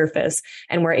to the surface.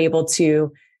 And we're able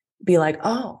to be like,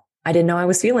 oh, I didn't know I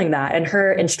was feeling that. And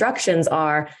her instructions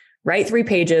are, write 3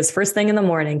 pages first thing in the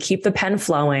morning, keep the pen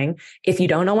flowing. If you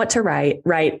don't know what to write,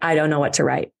 I don't know what to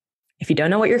write. If you don't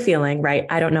know what you're feeling, write,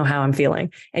 I don't know how I'm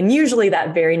feeling. And usually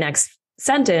that very next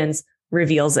sentence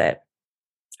reveals it.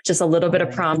 Just a little bit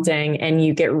of prompting and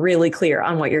you get really clear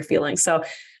on what you're feeling. So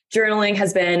journaling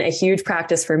has been a huge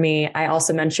practice for me. I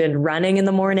also mentioned running in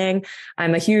the morning.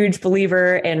 I'm a huge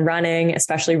believer in running,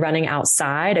 especially running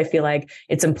outside. I feel like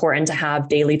it's important to have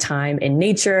daily time in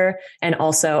nature and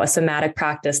also a somatic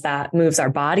practice that moves our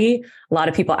body. A lot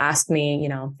of people ask me,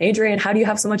 Adrienne, how do you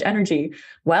have so much energy?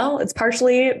 Well, it's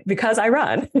partially because I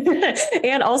run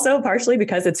and also partially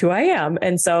because it's who I am.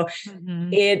 And so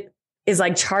it is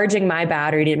like charging my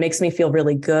battery. It makes me feel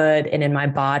really good and in my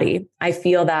body. I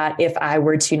feel that if I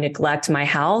were to neglect my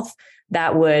health,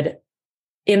 that would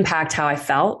impact how I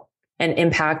felt and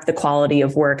impact the quality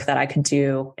of work that I could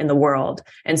do in the world.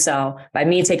 And so by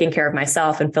me taking care of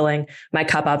myself and filling my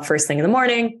cup up first thing in the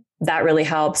morning, that really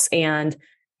helps. And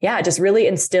yeah, it just really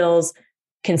instills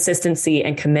consistency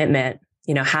and commitment,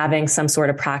 having some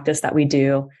sort of practice that we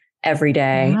do every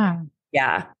day.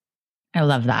 Yeah. I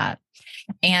love that.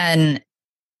 And,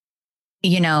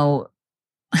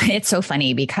 it's so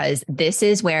funny because this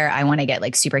is where I want to get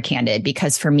like super candid,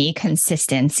 because for me,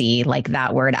 consistency, like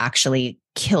that word actually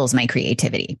kills my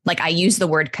creativity. Like I use the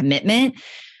word commitment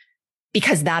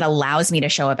because that allows me to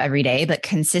show up every day. But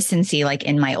consistency, like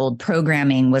in my old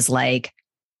programming was like,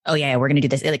 oh yeah, we're going to do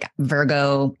this. Like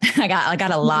Virgo, I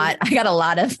got a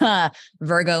lot of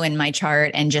Virgo in my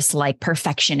chart and just like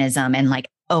perfectionism and like,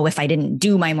 oh, if I didn't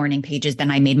do my morning pages, then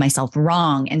I made myself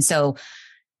wrong. And so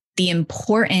the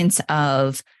importance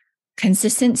of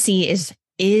consistency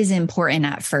is important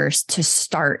at first to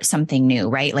start something new,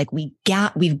 right? Like we've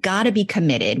got to be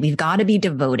committed. We've got to be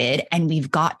devoted and we've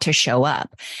got to show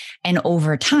up. And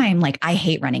over time, like I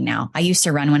hate running now. I used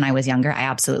to run when I was younger. I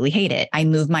absolutely hate it. I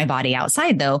move my body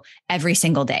outside though every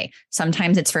single day.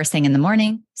 Sometimes it's first thing in the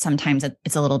morning. Sometimes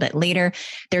it's a little bit later.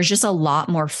 There's just a lot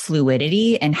more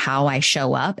fluidity in how I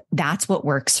show up. That's what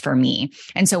works for me.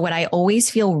 And so what I always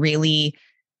feel really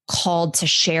called to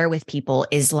share with people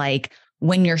is like,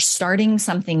 when you're starting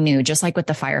something new, just like with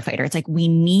the firefighter, it's like, we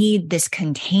need this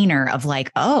container of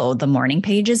like, oh, the morning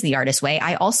pages, The Artist's Way.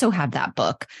 I also have that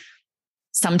book.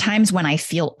 Sometimes when I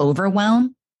feel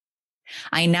overwhelmed,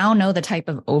 I now know the type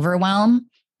of overwhelm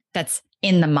that's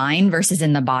in the mind versus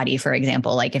in the body. For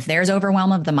example, like if there's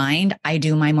overwhelm of the mind, I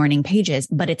do my morning pages,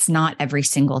 but it's not every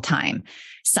single time.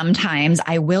 Sometimes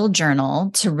I will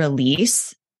journal to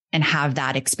release and have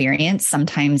that experience.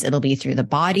 Sometimes it'll be through the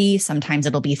body. Sometimes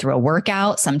it'll be through a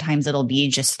workout. Sometimes it'll be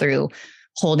just through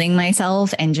holding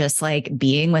myself and just like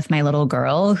being with my little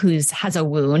girl who has a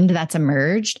wound that's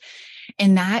emerged.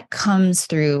 And that comes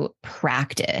through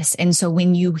practice. And so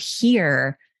when you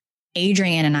hear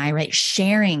Adrienne and I, right,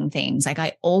 sharing things, like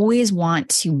I always want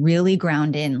to really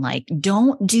ground in, like,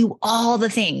 don't do all the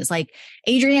things. Like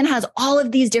Adrienne has all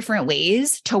of these different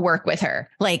ways to work with her.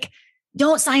 Like,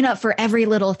 don't sign up for every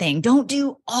little thing. Don't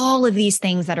do all of these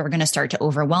things that are going to start to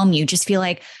overwhelm you. Just feel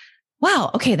like,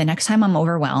 wow, okay, the next time I'm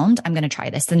overwhelmed, I'm going to try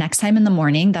this. The next time in the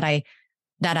morning that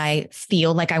I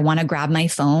feel like I want to grab my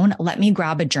phone, let me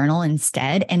grab a journal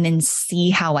instead and then see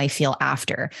how I feel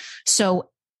after. So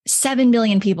 7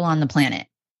 billion people on the planet.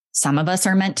 Some of us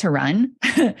are meant to run.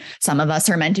 Some of us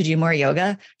are meant to do more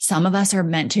yoga. Some of us are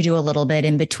meant to do a little bit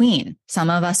in between. Some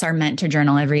of us are meant to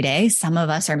journal every day. Some of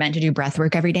us are meant to do breath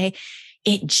work every day.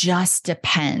 It just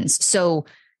depends. So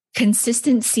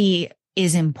consistency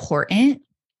is important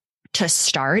to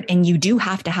start, and you do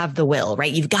have to have the will,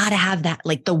 right? You've got to have that,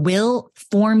 like the will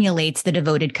formulates the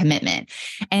devoted commitment.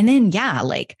 And then, yeah,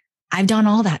 like I've done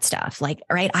all that stuff. Like,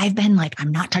 right. I've been like,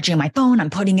 I'm not touching my phone. I'm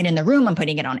putting it in the room. I'm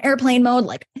putting it on airplane mode.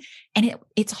 Like, and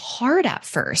it's hard at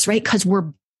first, right? Because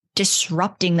we're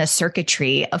disrupting the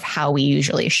circuitry of how we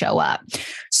usually show up.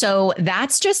 So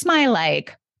that's just my,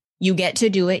 like, you get to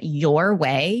do it your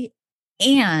way.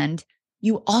 And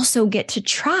you also get to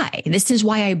try. This is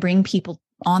why I bring people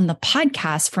on the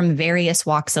podcast from various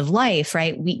walks of life,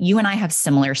 right? You and I have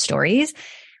similar stories.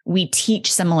 We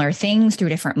teach similar things through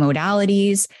different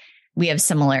modalities. We have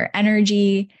similar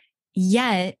energy,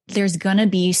 yet there's going to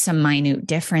be some minute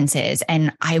differences.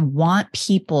 And I want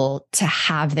people to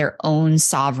have their own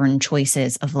sovereign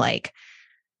choices of like,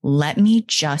 let me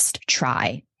just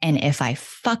try. And if I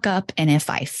fuck up and if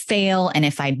I fail and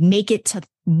if I make it to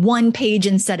 1 page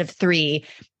instead of 3,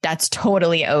 that's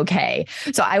totally okay.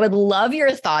 So I would love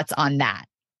your thoughts on that.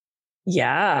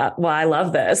 Yeah. Well, I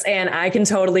love this. And I can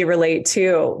totally relate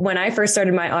too. When I first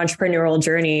started my entrepreneurial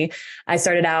journey, I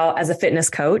started out as a fitness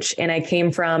coach, and I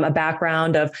came from a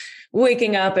background of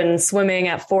waking up and swimming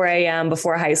at 4 a.m.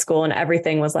 before high school, and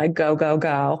everything was like, go, go,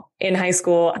 go. In high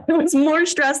school, I was more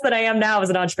stressed than I am now as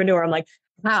an entrepreneur. I'm like,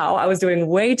 how? I was doing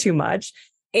way too much.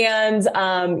 And,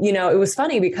 it was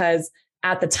funny because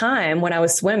at the time when I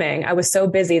was swimming, I was so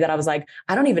busy that I was like,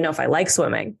 I don't even know if I like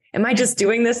swimming. Am I just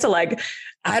doing this to like,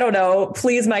 I don't know,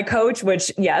 please my coach,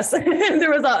 which yes,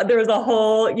 there was a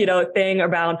whole, thing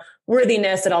around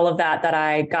worthiness and all of that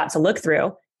I got to look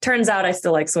through. Turns out I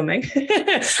still like swimming.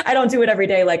 I don't do it every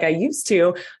day like I used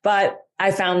to, but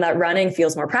I found that running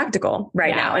feels more practical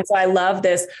right now. And so I love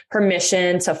this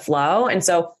permission to flow. And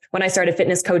so when I started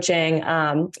fitness coaching,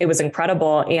 it was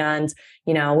incredible. And,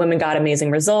 women got amazing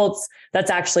results.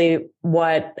 That's actually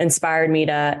what inspired me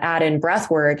to add in breath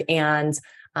work. And,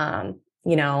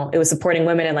 it was supporting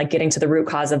women and like getting to the root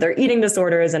cause of their eating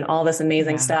disorders and all this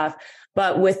amazing stuff.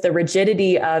 But with the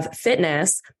rigidity of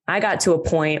fitness, I got to a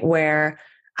point where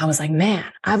I was like, man,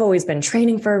 I've always been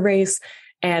training for a race.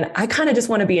 And I kind of just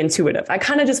want to be intuitive. I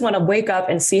kind of just want to wake up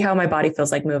and see how my body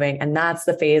feels like moving. And that's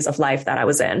the phase of life that I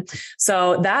was in.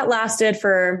 So that lasted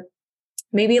for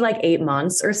maybe like 8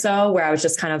 months or so, where I was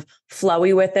just kind of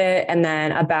flowy with it. And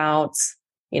then about,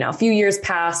 a few years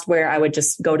passed where I would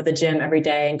just go to the gym every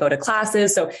day and go to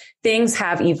classes. So things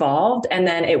have evolved. And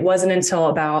then it wasn't until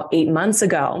about 8 months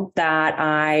ago that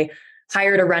I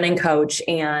hired a running coach.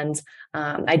 And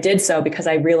I did so because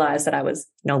I realized that I was,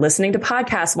 listening to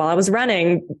podcasts while I was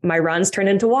running. My runs turned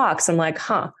into walks. I'm like,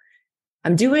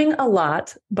 I'm doing a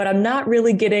lot, but I'm not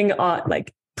really getting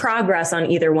progress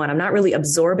on either one. I'm not really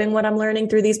absorbing what I'm learning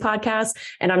through these podcasts,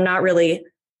 and I'm not really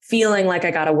feeling like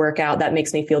I got a workout that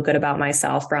makes me feel good about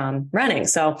myself from running.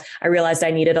 So I realized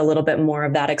I needed a little bit more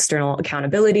of that external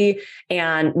accountability.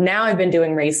 And now I've been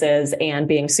doing races and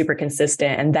being super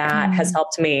consistent, and that has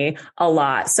helped me a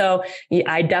lot. So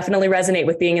I definitely resonate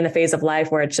with being in the phase of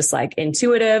life where it's just like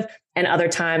intuitive, and other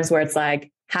times where it's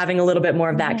like having a little bit more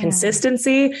of that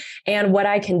consistency. And what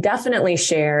I can definitely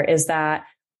share is that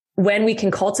when we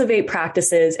can cultivate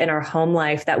practices in our home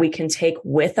life that we can take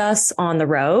with us on the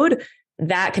road,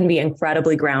 that can be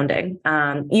incredibly grounding.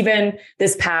 Even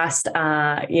this past,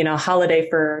 holiday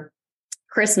for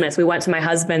Christmas, we went to my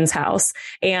husband's house,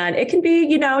 and it can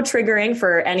be, triggering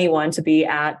for anyone to be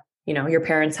at, your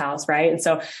parents' house. Right. And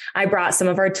so I brought some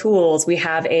of our tools. We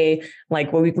have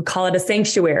what we would call it a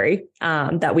sanctuary,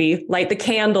 that we light the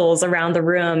candles around the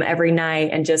room every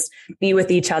night and just be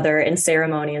with each other in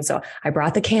ceremony. And so I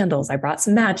brought the candles, I brought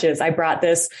some matches, I brought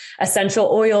this essential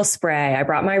oil spray, I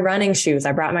brought my running shoes,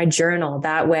 I brought my journal.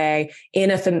 That way in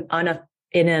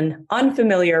an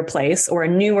unfamiliar place or a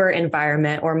newer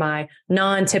environment or my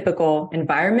non-typical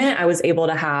environment, I was able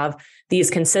to have these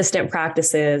consistent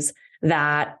practices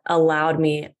that allowed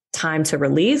me time to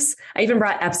release. I even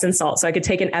brought Epsom salt so I could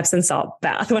take an Epsom salt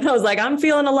bath when I was like, I'm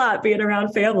feeling a lot being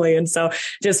around family. And so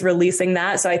just releasing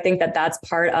that. So I think that that's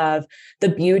part of the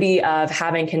beauty of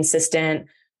having consistent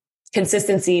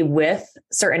consistency with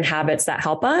certain habits that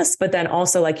help us, but then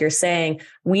also, like you're saying,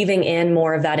 weaving in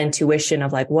more of that intuition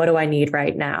of like, what do I need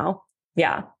right now?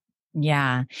 Yeah.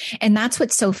 Yeah. And that's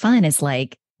what's so fun is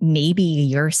like, maybe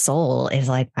your soul is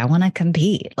like, I want to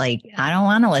compete. Like, I don't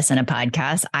want to listen to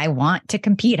podcasts. I want to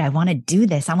compete. I want to do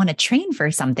this. I want to train for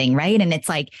something. Right. And it's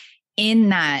like in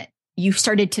that you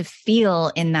started to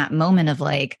feel in that moment of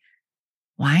like,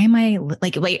 why am I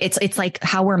like, wait, it's like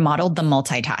how we're modeled the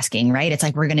multitasking, right? It's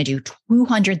like, we're going to do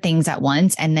 200 things at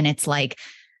once. And then it's like,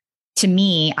 to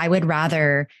me, I would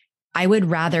rather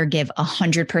give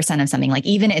 100% of something. Like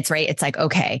even it's right. It's like,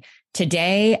 okay,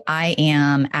 today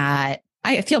I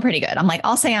feel pretty good. I'm like,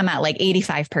 I'll say I'm at like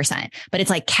 85%, but it's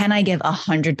like, can I give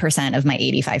 100% of my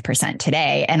 85%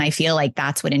 today? And I feel like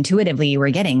that's what intuitively you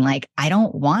were getting. Like, I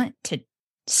don't want to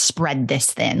spread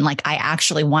this thin. Like, I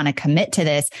actually want to commit to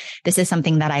this. This is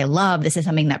something that I love. This is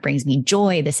something that brings me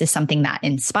joy. This is something that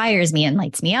inspires me and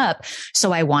lights me up.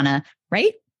 So I want to,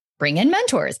 right? Bring in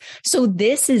mentors. So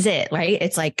this is it, right?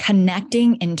 It's like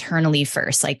connecting internally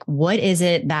first. Like, what is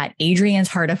it that Adrienne's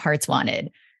heart of hearts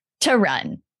wanted? To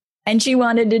run. And she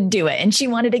wanted to do it. And she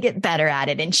wanted to get better at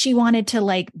it. And she wanted to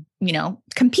like,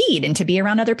 compete and to be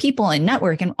around other people and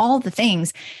network and all the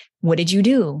things. What did you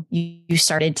do? You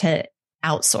started to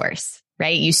outsource,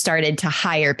 right? You started to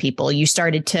hire people. You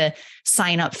started to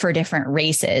sign up for different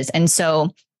races. And so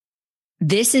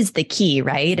this is the key,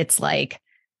 right? It's like,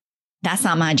 that's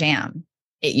not my jam.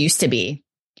 It used to be.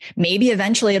 Maybe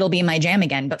eventually it'll be my jam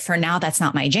again, but for now, that's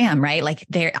not my jam, right? Like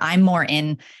I'm more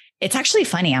in, it's actually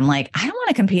funny. I'm like, I don't want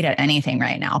to compete at anything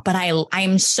right now, but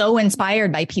I'm so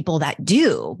inspired by people that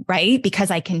do, right? Because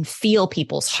I can feel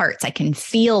people's hearts. I can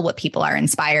feel what people are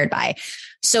inspired by.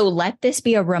 So let this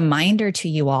be a reminder to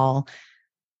you all,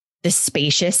 the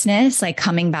spaciousness, like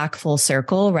coming back full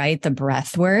circle, right? The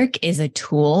breath work is a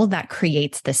tool that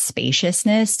creates the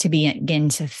spaciousness to begin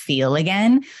to feel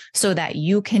again so that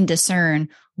you can discern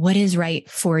what is right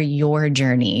for your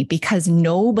journey, because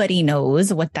nobody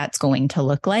knows what that's going to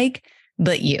look like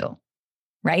but you,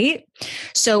 right?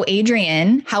 So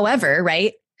Adrienne, however,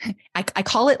 right? I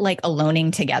call it like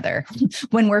aloning together.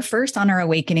 When we're first on our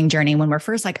awakening journey, when we're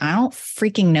first like, I don't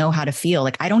freaking know how to feel.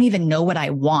 Like, I don't even know what I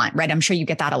want, right? I'm sure you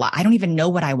get that a lot. I don't even know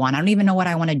what I want. I don't even know what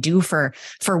I want to do for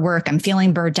work. I'm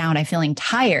feeling burnt out. I'm feeling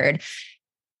tired.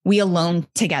 We alone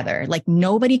together. Like,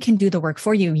 nobody can do the work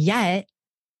for you yet.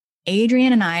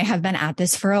 Adrienne and I have been at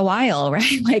this for a while,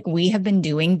 right? Like, we have been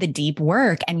doing the deep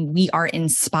work and we are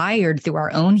inspired through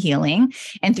our own healing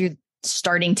and through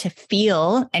starting to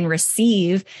feel and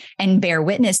receive and bear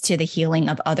witness to the healing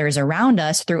of others around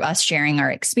us through us sharing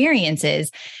our experiences,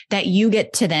 that you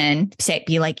get to then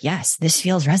be like, yes, this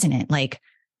feels resonant. Like,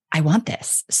 I want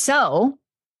this. So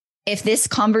if this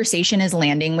conversation is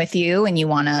landing with you and you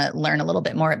want to learn a little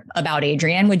bit more about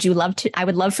Adrienne, I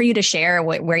would love for you to share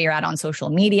where you're at on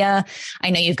social media. I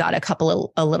know you've got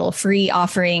a little free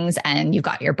offerings and you've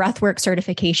got your breathwork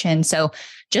certification. So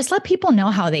just let people know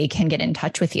how they can get in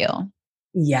touch with you.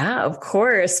 Yeah, of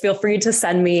course. Feel free to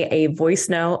send me a voice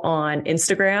note on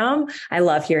Instagram. I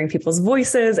love hearing people's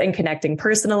voices and connecting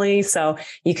personally. So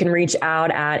you can reach out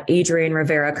at Adrienne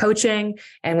Rivera Coaching.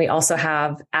 And we also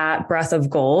have at Breath of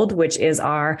Gold, which is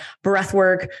our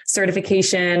breathwork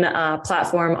certification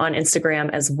platform on Instagram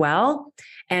as well.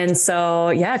 And so,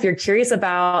 yeah, if you're curious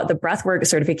about the breathwork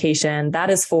certification, that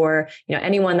is for,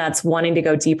 anyone that's wanting to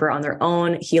go deeper on their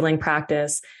own healing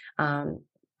practice.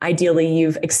 Ideally,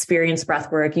 you've experienced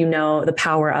breathwork, you know the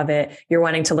power of it. You're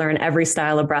wanting to learn every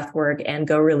style of breathwork and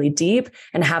go really deep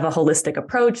and have a holistic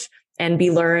approach and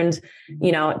be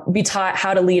taught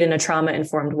how to lead in a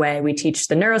trauma-informed way. We teach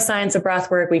the neuroscience of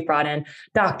breathwork. We've brought in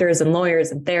doctors and lawyers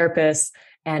and therapists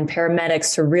and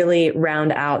paramedics to really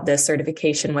round out this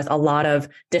certification with a lot of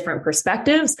different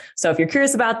perspectives. So if you're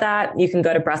curious about that, you can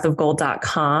go to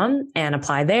breathofgold.com and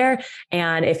apply there.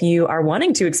 And if you are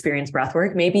wanting to experience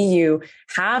breathwork, maybe you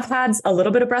have had a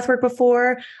little bit of breathwork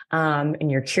before,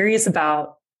 and you're curious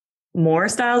about more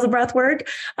styles of breathwork.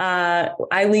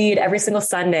 I lead every single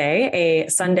Sunday, a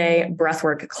Sunday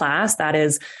breathwork class that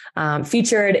is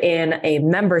featured in a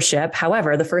membership.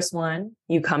 However, the first one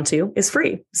you come to is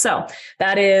free. So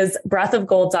that is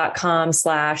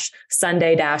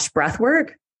breathofgold.com/Sunday-breathwork.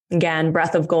 Again,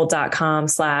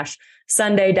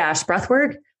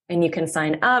 breathofgold.com/Sunday-breathwork. And you can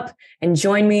sign up and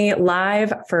join me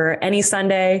live for any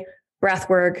Sunday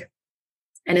breathwork.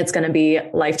 And it's going to be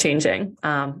life-changing.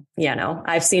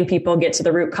 I've seen people get to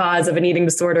the root cause of an eating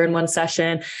disorder in one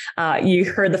session. You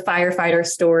heard the firefighter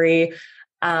story.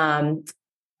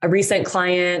 A recent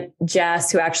client,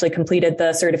 Jess, who actually completed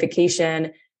the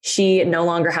certification, She no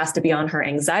longer has to be on her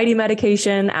anxiety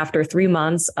medication after 3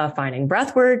 months of finding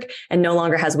breath work and no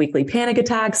longer has weekly panic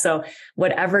attacks. So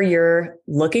whatever you're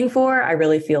looking for, I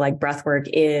really feel like breath work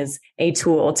is a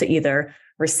tool to either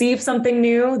receive something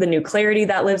new, the new clarity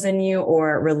that lives in you,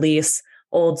 or release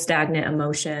old stagnant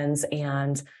emotions.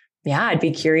 And yeah, I'd be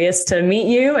curious to meet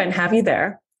you and have you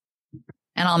there.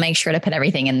 And I'll make sure to put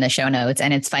everything in the show notes.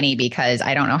 And it's funny because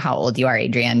I don't know how old you are,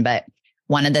 Adrienne, but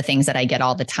one of the things that I get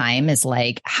all the time is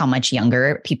like how much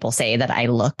younger people say that I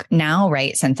look now,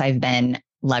 right? Since I've been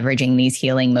leveraging these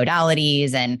healing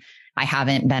modalities, and I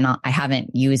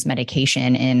haven't used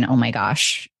medication in, oh my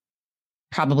gosh,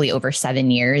 probably over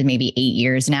 7 years, maybe 8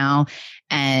 years now.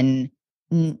 And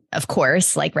of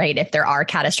course, like, right, if there are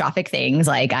catastrophic things,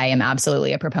 like I am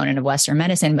absolutely a proponent of Western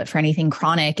medicine, but for anything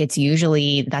chronic, that's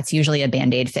usually a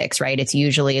Band-Aid fix, right? It's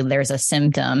usually there's a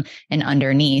symptom and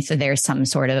underneath there's some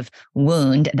sort of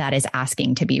wound that is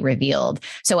asking to be revealed.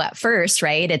 So at first,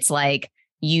 right, it's like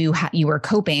you were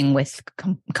coping with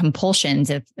compulsions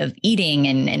of eating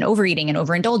and overeating and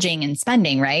overindulging and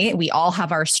spending, right? We all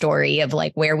have our story of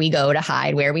like where we go to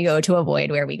hide, where we go to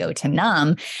avoid, where we go to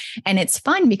numb. And it's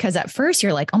fun because at first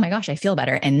you're like, oh my gosh, I feel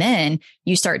better. And then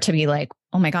you start to be like,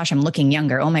 oh my gosh, I'm looking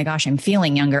younger. Oh my gosh, I'm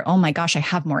feeling younger. Oh my gosh, I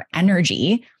have more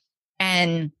energy.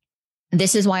 And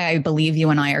this is why I believe you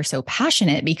and I are so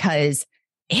passionate, because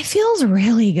it feels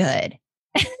really good.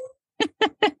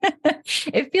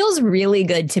 It feels really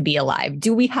good to be alive.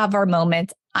 Do we have our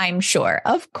moments? I'm sure.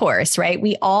 Of course, right?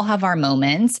 We all have our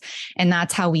moments. And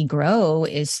that's how we grow,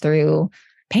 is through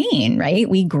pain, right?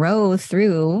 We grow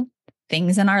through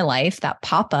things in our life that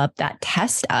pop up, that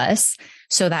test us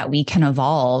so that we can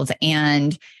evolve.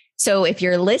 And so if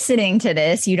you're listening to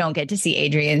this, you don't get to see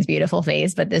Adrienne's beautiful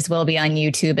face, but this will be on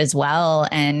YouTube as well.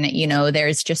 And, you know,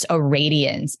 there's just a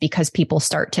radiance because people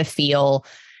start to feel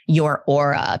your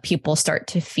aura. People start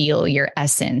to feel your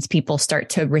essence. People start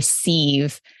to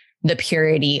receive the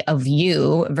purity of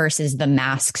you versus the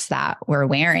masks that we're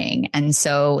wearing. And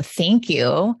so thank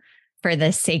you for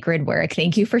this sacred work.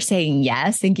 Thank you for saying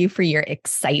yes. Thank you for your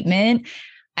excitement.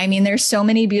 I mean, there's so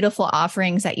many beautiful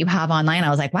offerings that you have online. I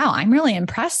was like, wow, I'm really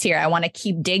impressed here. I want to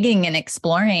keep digging and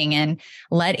exploring, and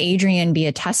let Adrienne be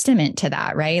a testament to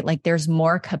that, right? Like there's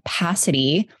more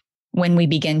capacity when we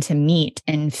begin to meet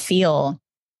and feel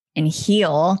and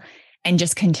heal and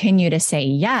just continue to say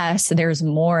yes. There's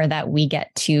more that we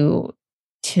get to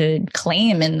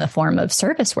claim in the form of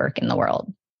service work in the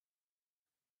world.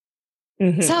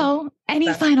 Mm-hmm. So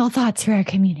any final thoughts for our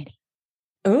community?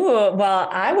 Oh, well,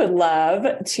 I would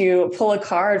love to pull a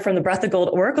card from the Breath of Gold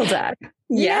Oracle deck.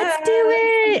 Yes. Let's do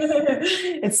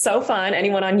it. It's so fun.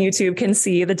 Anyone on YouTube can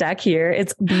see the deck here.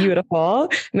 It's beautiful.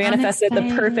 Manifested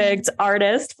the perfect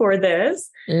artist for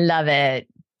this. Love it.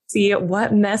 See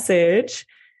what message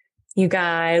you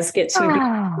guys get to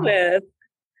begin with.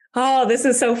 Oh, this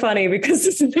is so funny because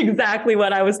this is exactly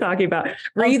what I was talking about.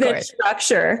 Breathe in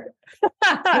structure.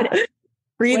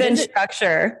 Breathe in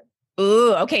structure.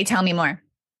 Ooh, okay. Tell me more.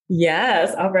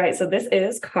 Yes. All right. So this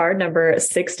is card number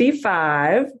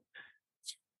 65.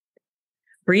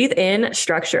 Breathe in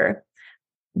structure.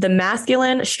 The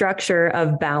masculine structure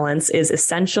of balance is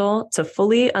essential to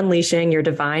fully unleashing your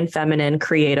divine feminine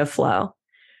creative flow.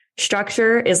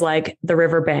 Structure is like the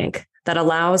riverbank that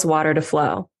allows water to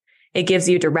flow. It gives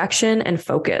you direction and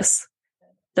focus.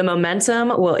 The momentum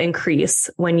will increase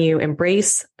when you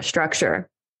embrace structure.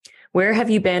 Where have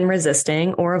you been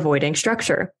resisting or avoiding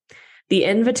structure? The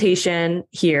invitation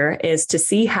here is to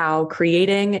see how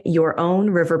creating your own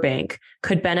riverbank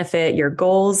could benefit your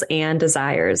goals and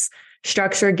desires.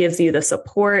 Structure gives you the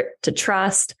support to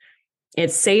trust.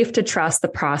 It's safe to trust the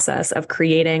process of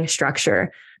creating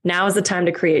structure. Now is the time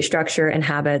to create structure and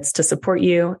habits to support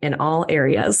you in all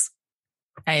areas.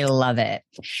 I love it.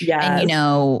 Yeah. And you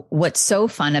know, what's so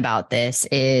fun about this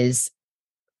is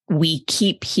we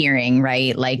keep hearing,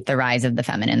 right? Like the rise of the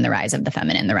feminine, the rise of the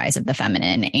feminine, the rise of the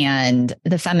feminine. And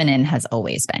the feminine has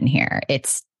always been here.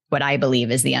 It's what I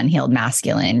believe is the unhealed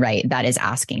masculine, right? That is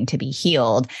asking to be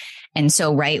healed. And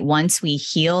so, right, once we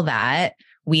heal that,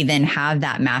 we then have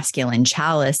that masculine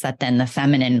chalice that then the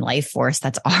feminine life force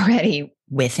that's already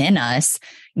within us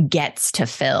gets to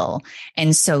fill.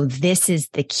 And so this is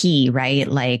the key, right?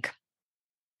 Like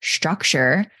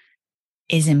structure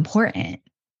is important,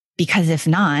 because if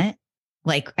not,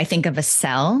 like I think of a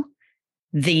cell,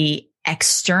 the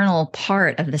external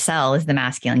part of the cell is the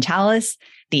masculine chalice.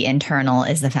 The internal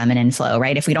is the feminine flow,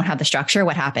 right? If we don't have the structure,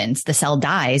 what happens? The cell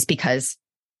dies because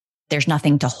there's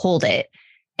nothing to hold it.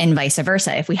 And vice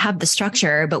versa. If we have the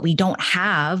structure, but we don't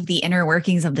have the inner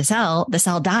workings of the cell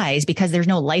dies because there's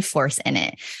no life force in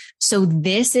it. So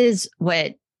this is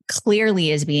what clearly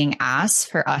is being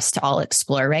asked for us to all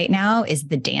explore right now is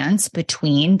the dance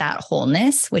between that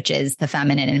wholeness, which is the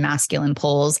feminine and masculine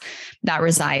poles that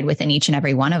reside within each and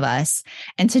every one of us,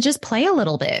 and to just play a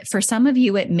little bit. For some of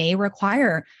you, it may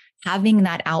require having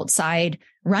that outside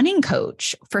running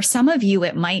coach. For some of you,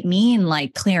 it might mean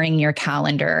like clearing your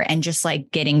calendar and just like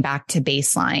getting back to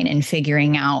baseline and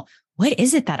figuring out, what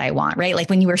is it that I want, right? Like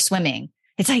when you were swimming,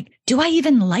 it's like, do I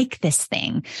even like this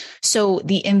thing? So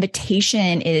the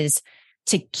invitation is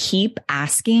to keep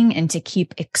asking and to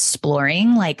keep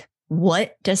exploring, like,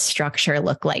 what does structure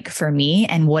look like for me?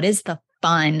 And what is the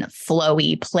fun,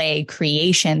 flowy play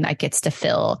creation that gets to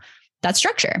fill that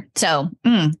structure? So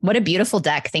what a beautiful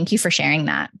deck. Thank you for sharing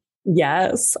that.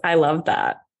 Yes, I love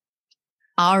that.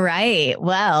 All right.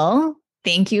 Well,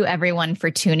 thank you everyone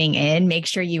for tuning in. Make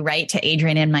sure you write to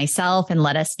Adrienne and myself and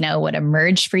let us know what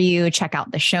emerged for you. Check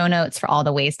out the show notes for all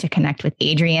the ways to connect with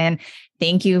Adrienne.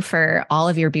 Thank you for all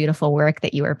of your beautiful work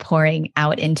that you are pouring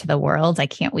out into the world. I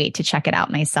can't wait to check it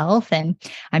out myself. And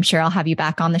I'm sure I'll have you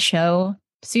back on the show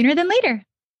sooner than later.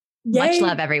 Yay. Much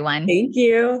love, everyone. Thank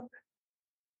you.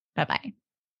 Bye-bye.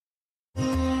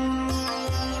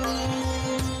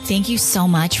 Thank you so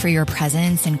much for your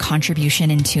presence and contribution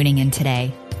in tuning in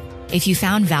today. If you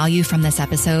found value from this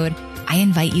episode, I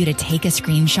invite you to take a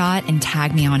screenshot and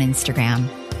tag me on Instagram.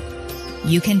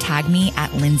 You can tag me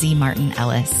at Lindsay Martin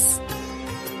Ellis.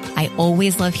 I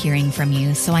always love hearing from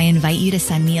you, so I invite you to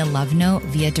send me a love note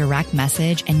via direct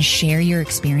message and share your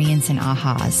experience and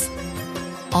ahas.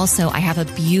 Also, I have a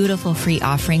beautiful free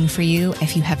offering for you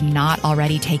if you have not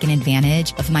already taken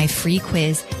advantage of my free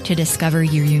quiz to discover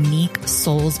your unique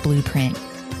soul's blueprint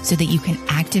so that you can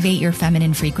activate your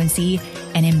feminine frequency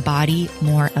and embody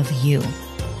more of you.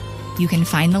 You can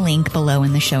find the link below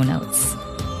in the show notes.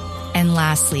 And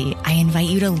lastly, I invite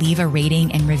you to leave a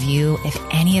rating and review if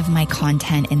any of my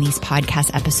content in these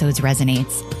podcast episodes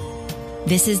resonates.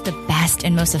 This is the best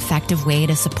and most effective way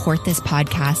to support this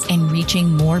podcast and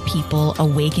reaching more people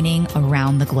awakening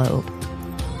around the globe.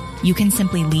 You can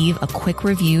simply leave a quick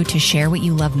review to share what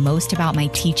you love most about my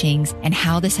teachings and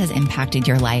how this has impacted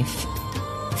your life.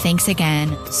 Thanks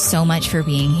again so much for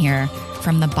being here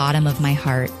from the bottom of my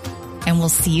heart. And we'll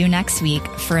see you next week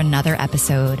for another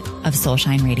episode of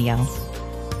Soulshine Radio.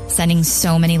 Sending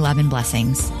so many love and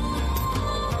blessings.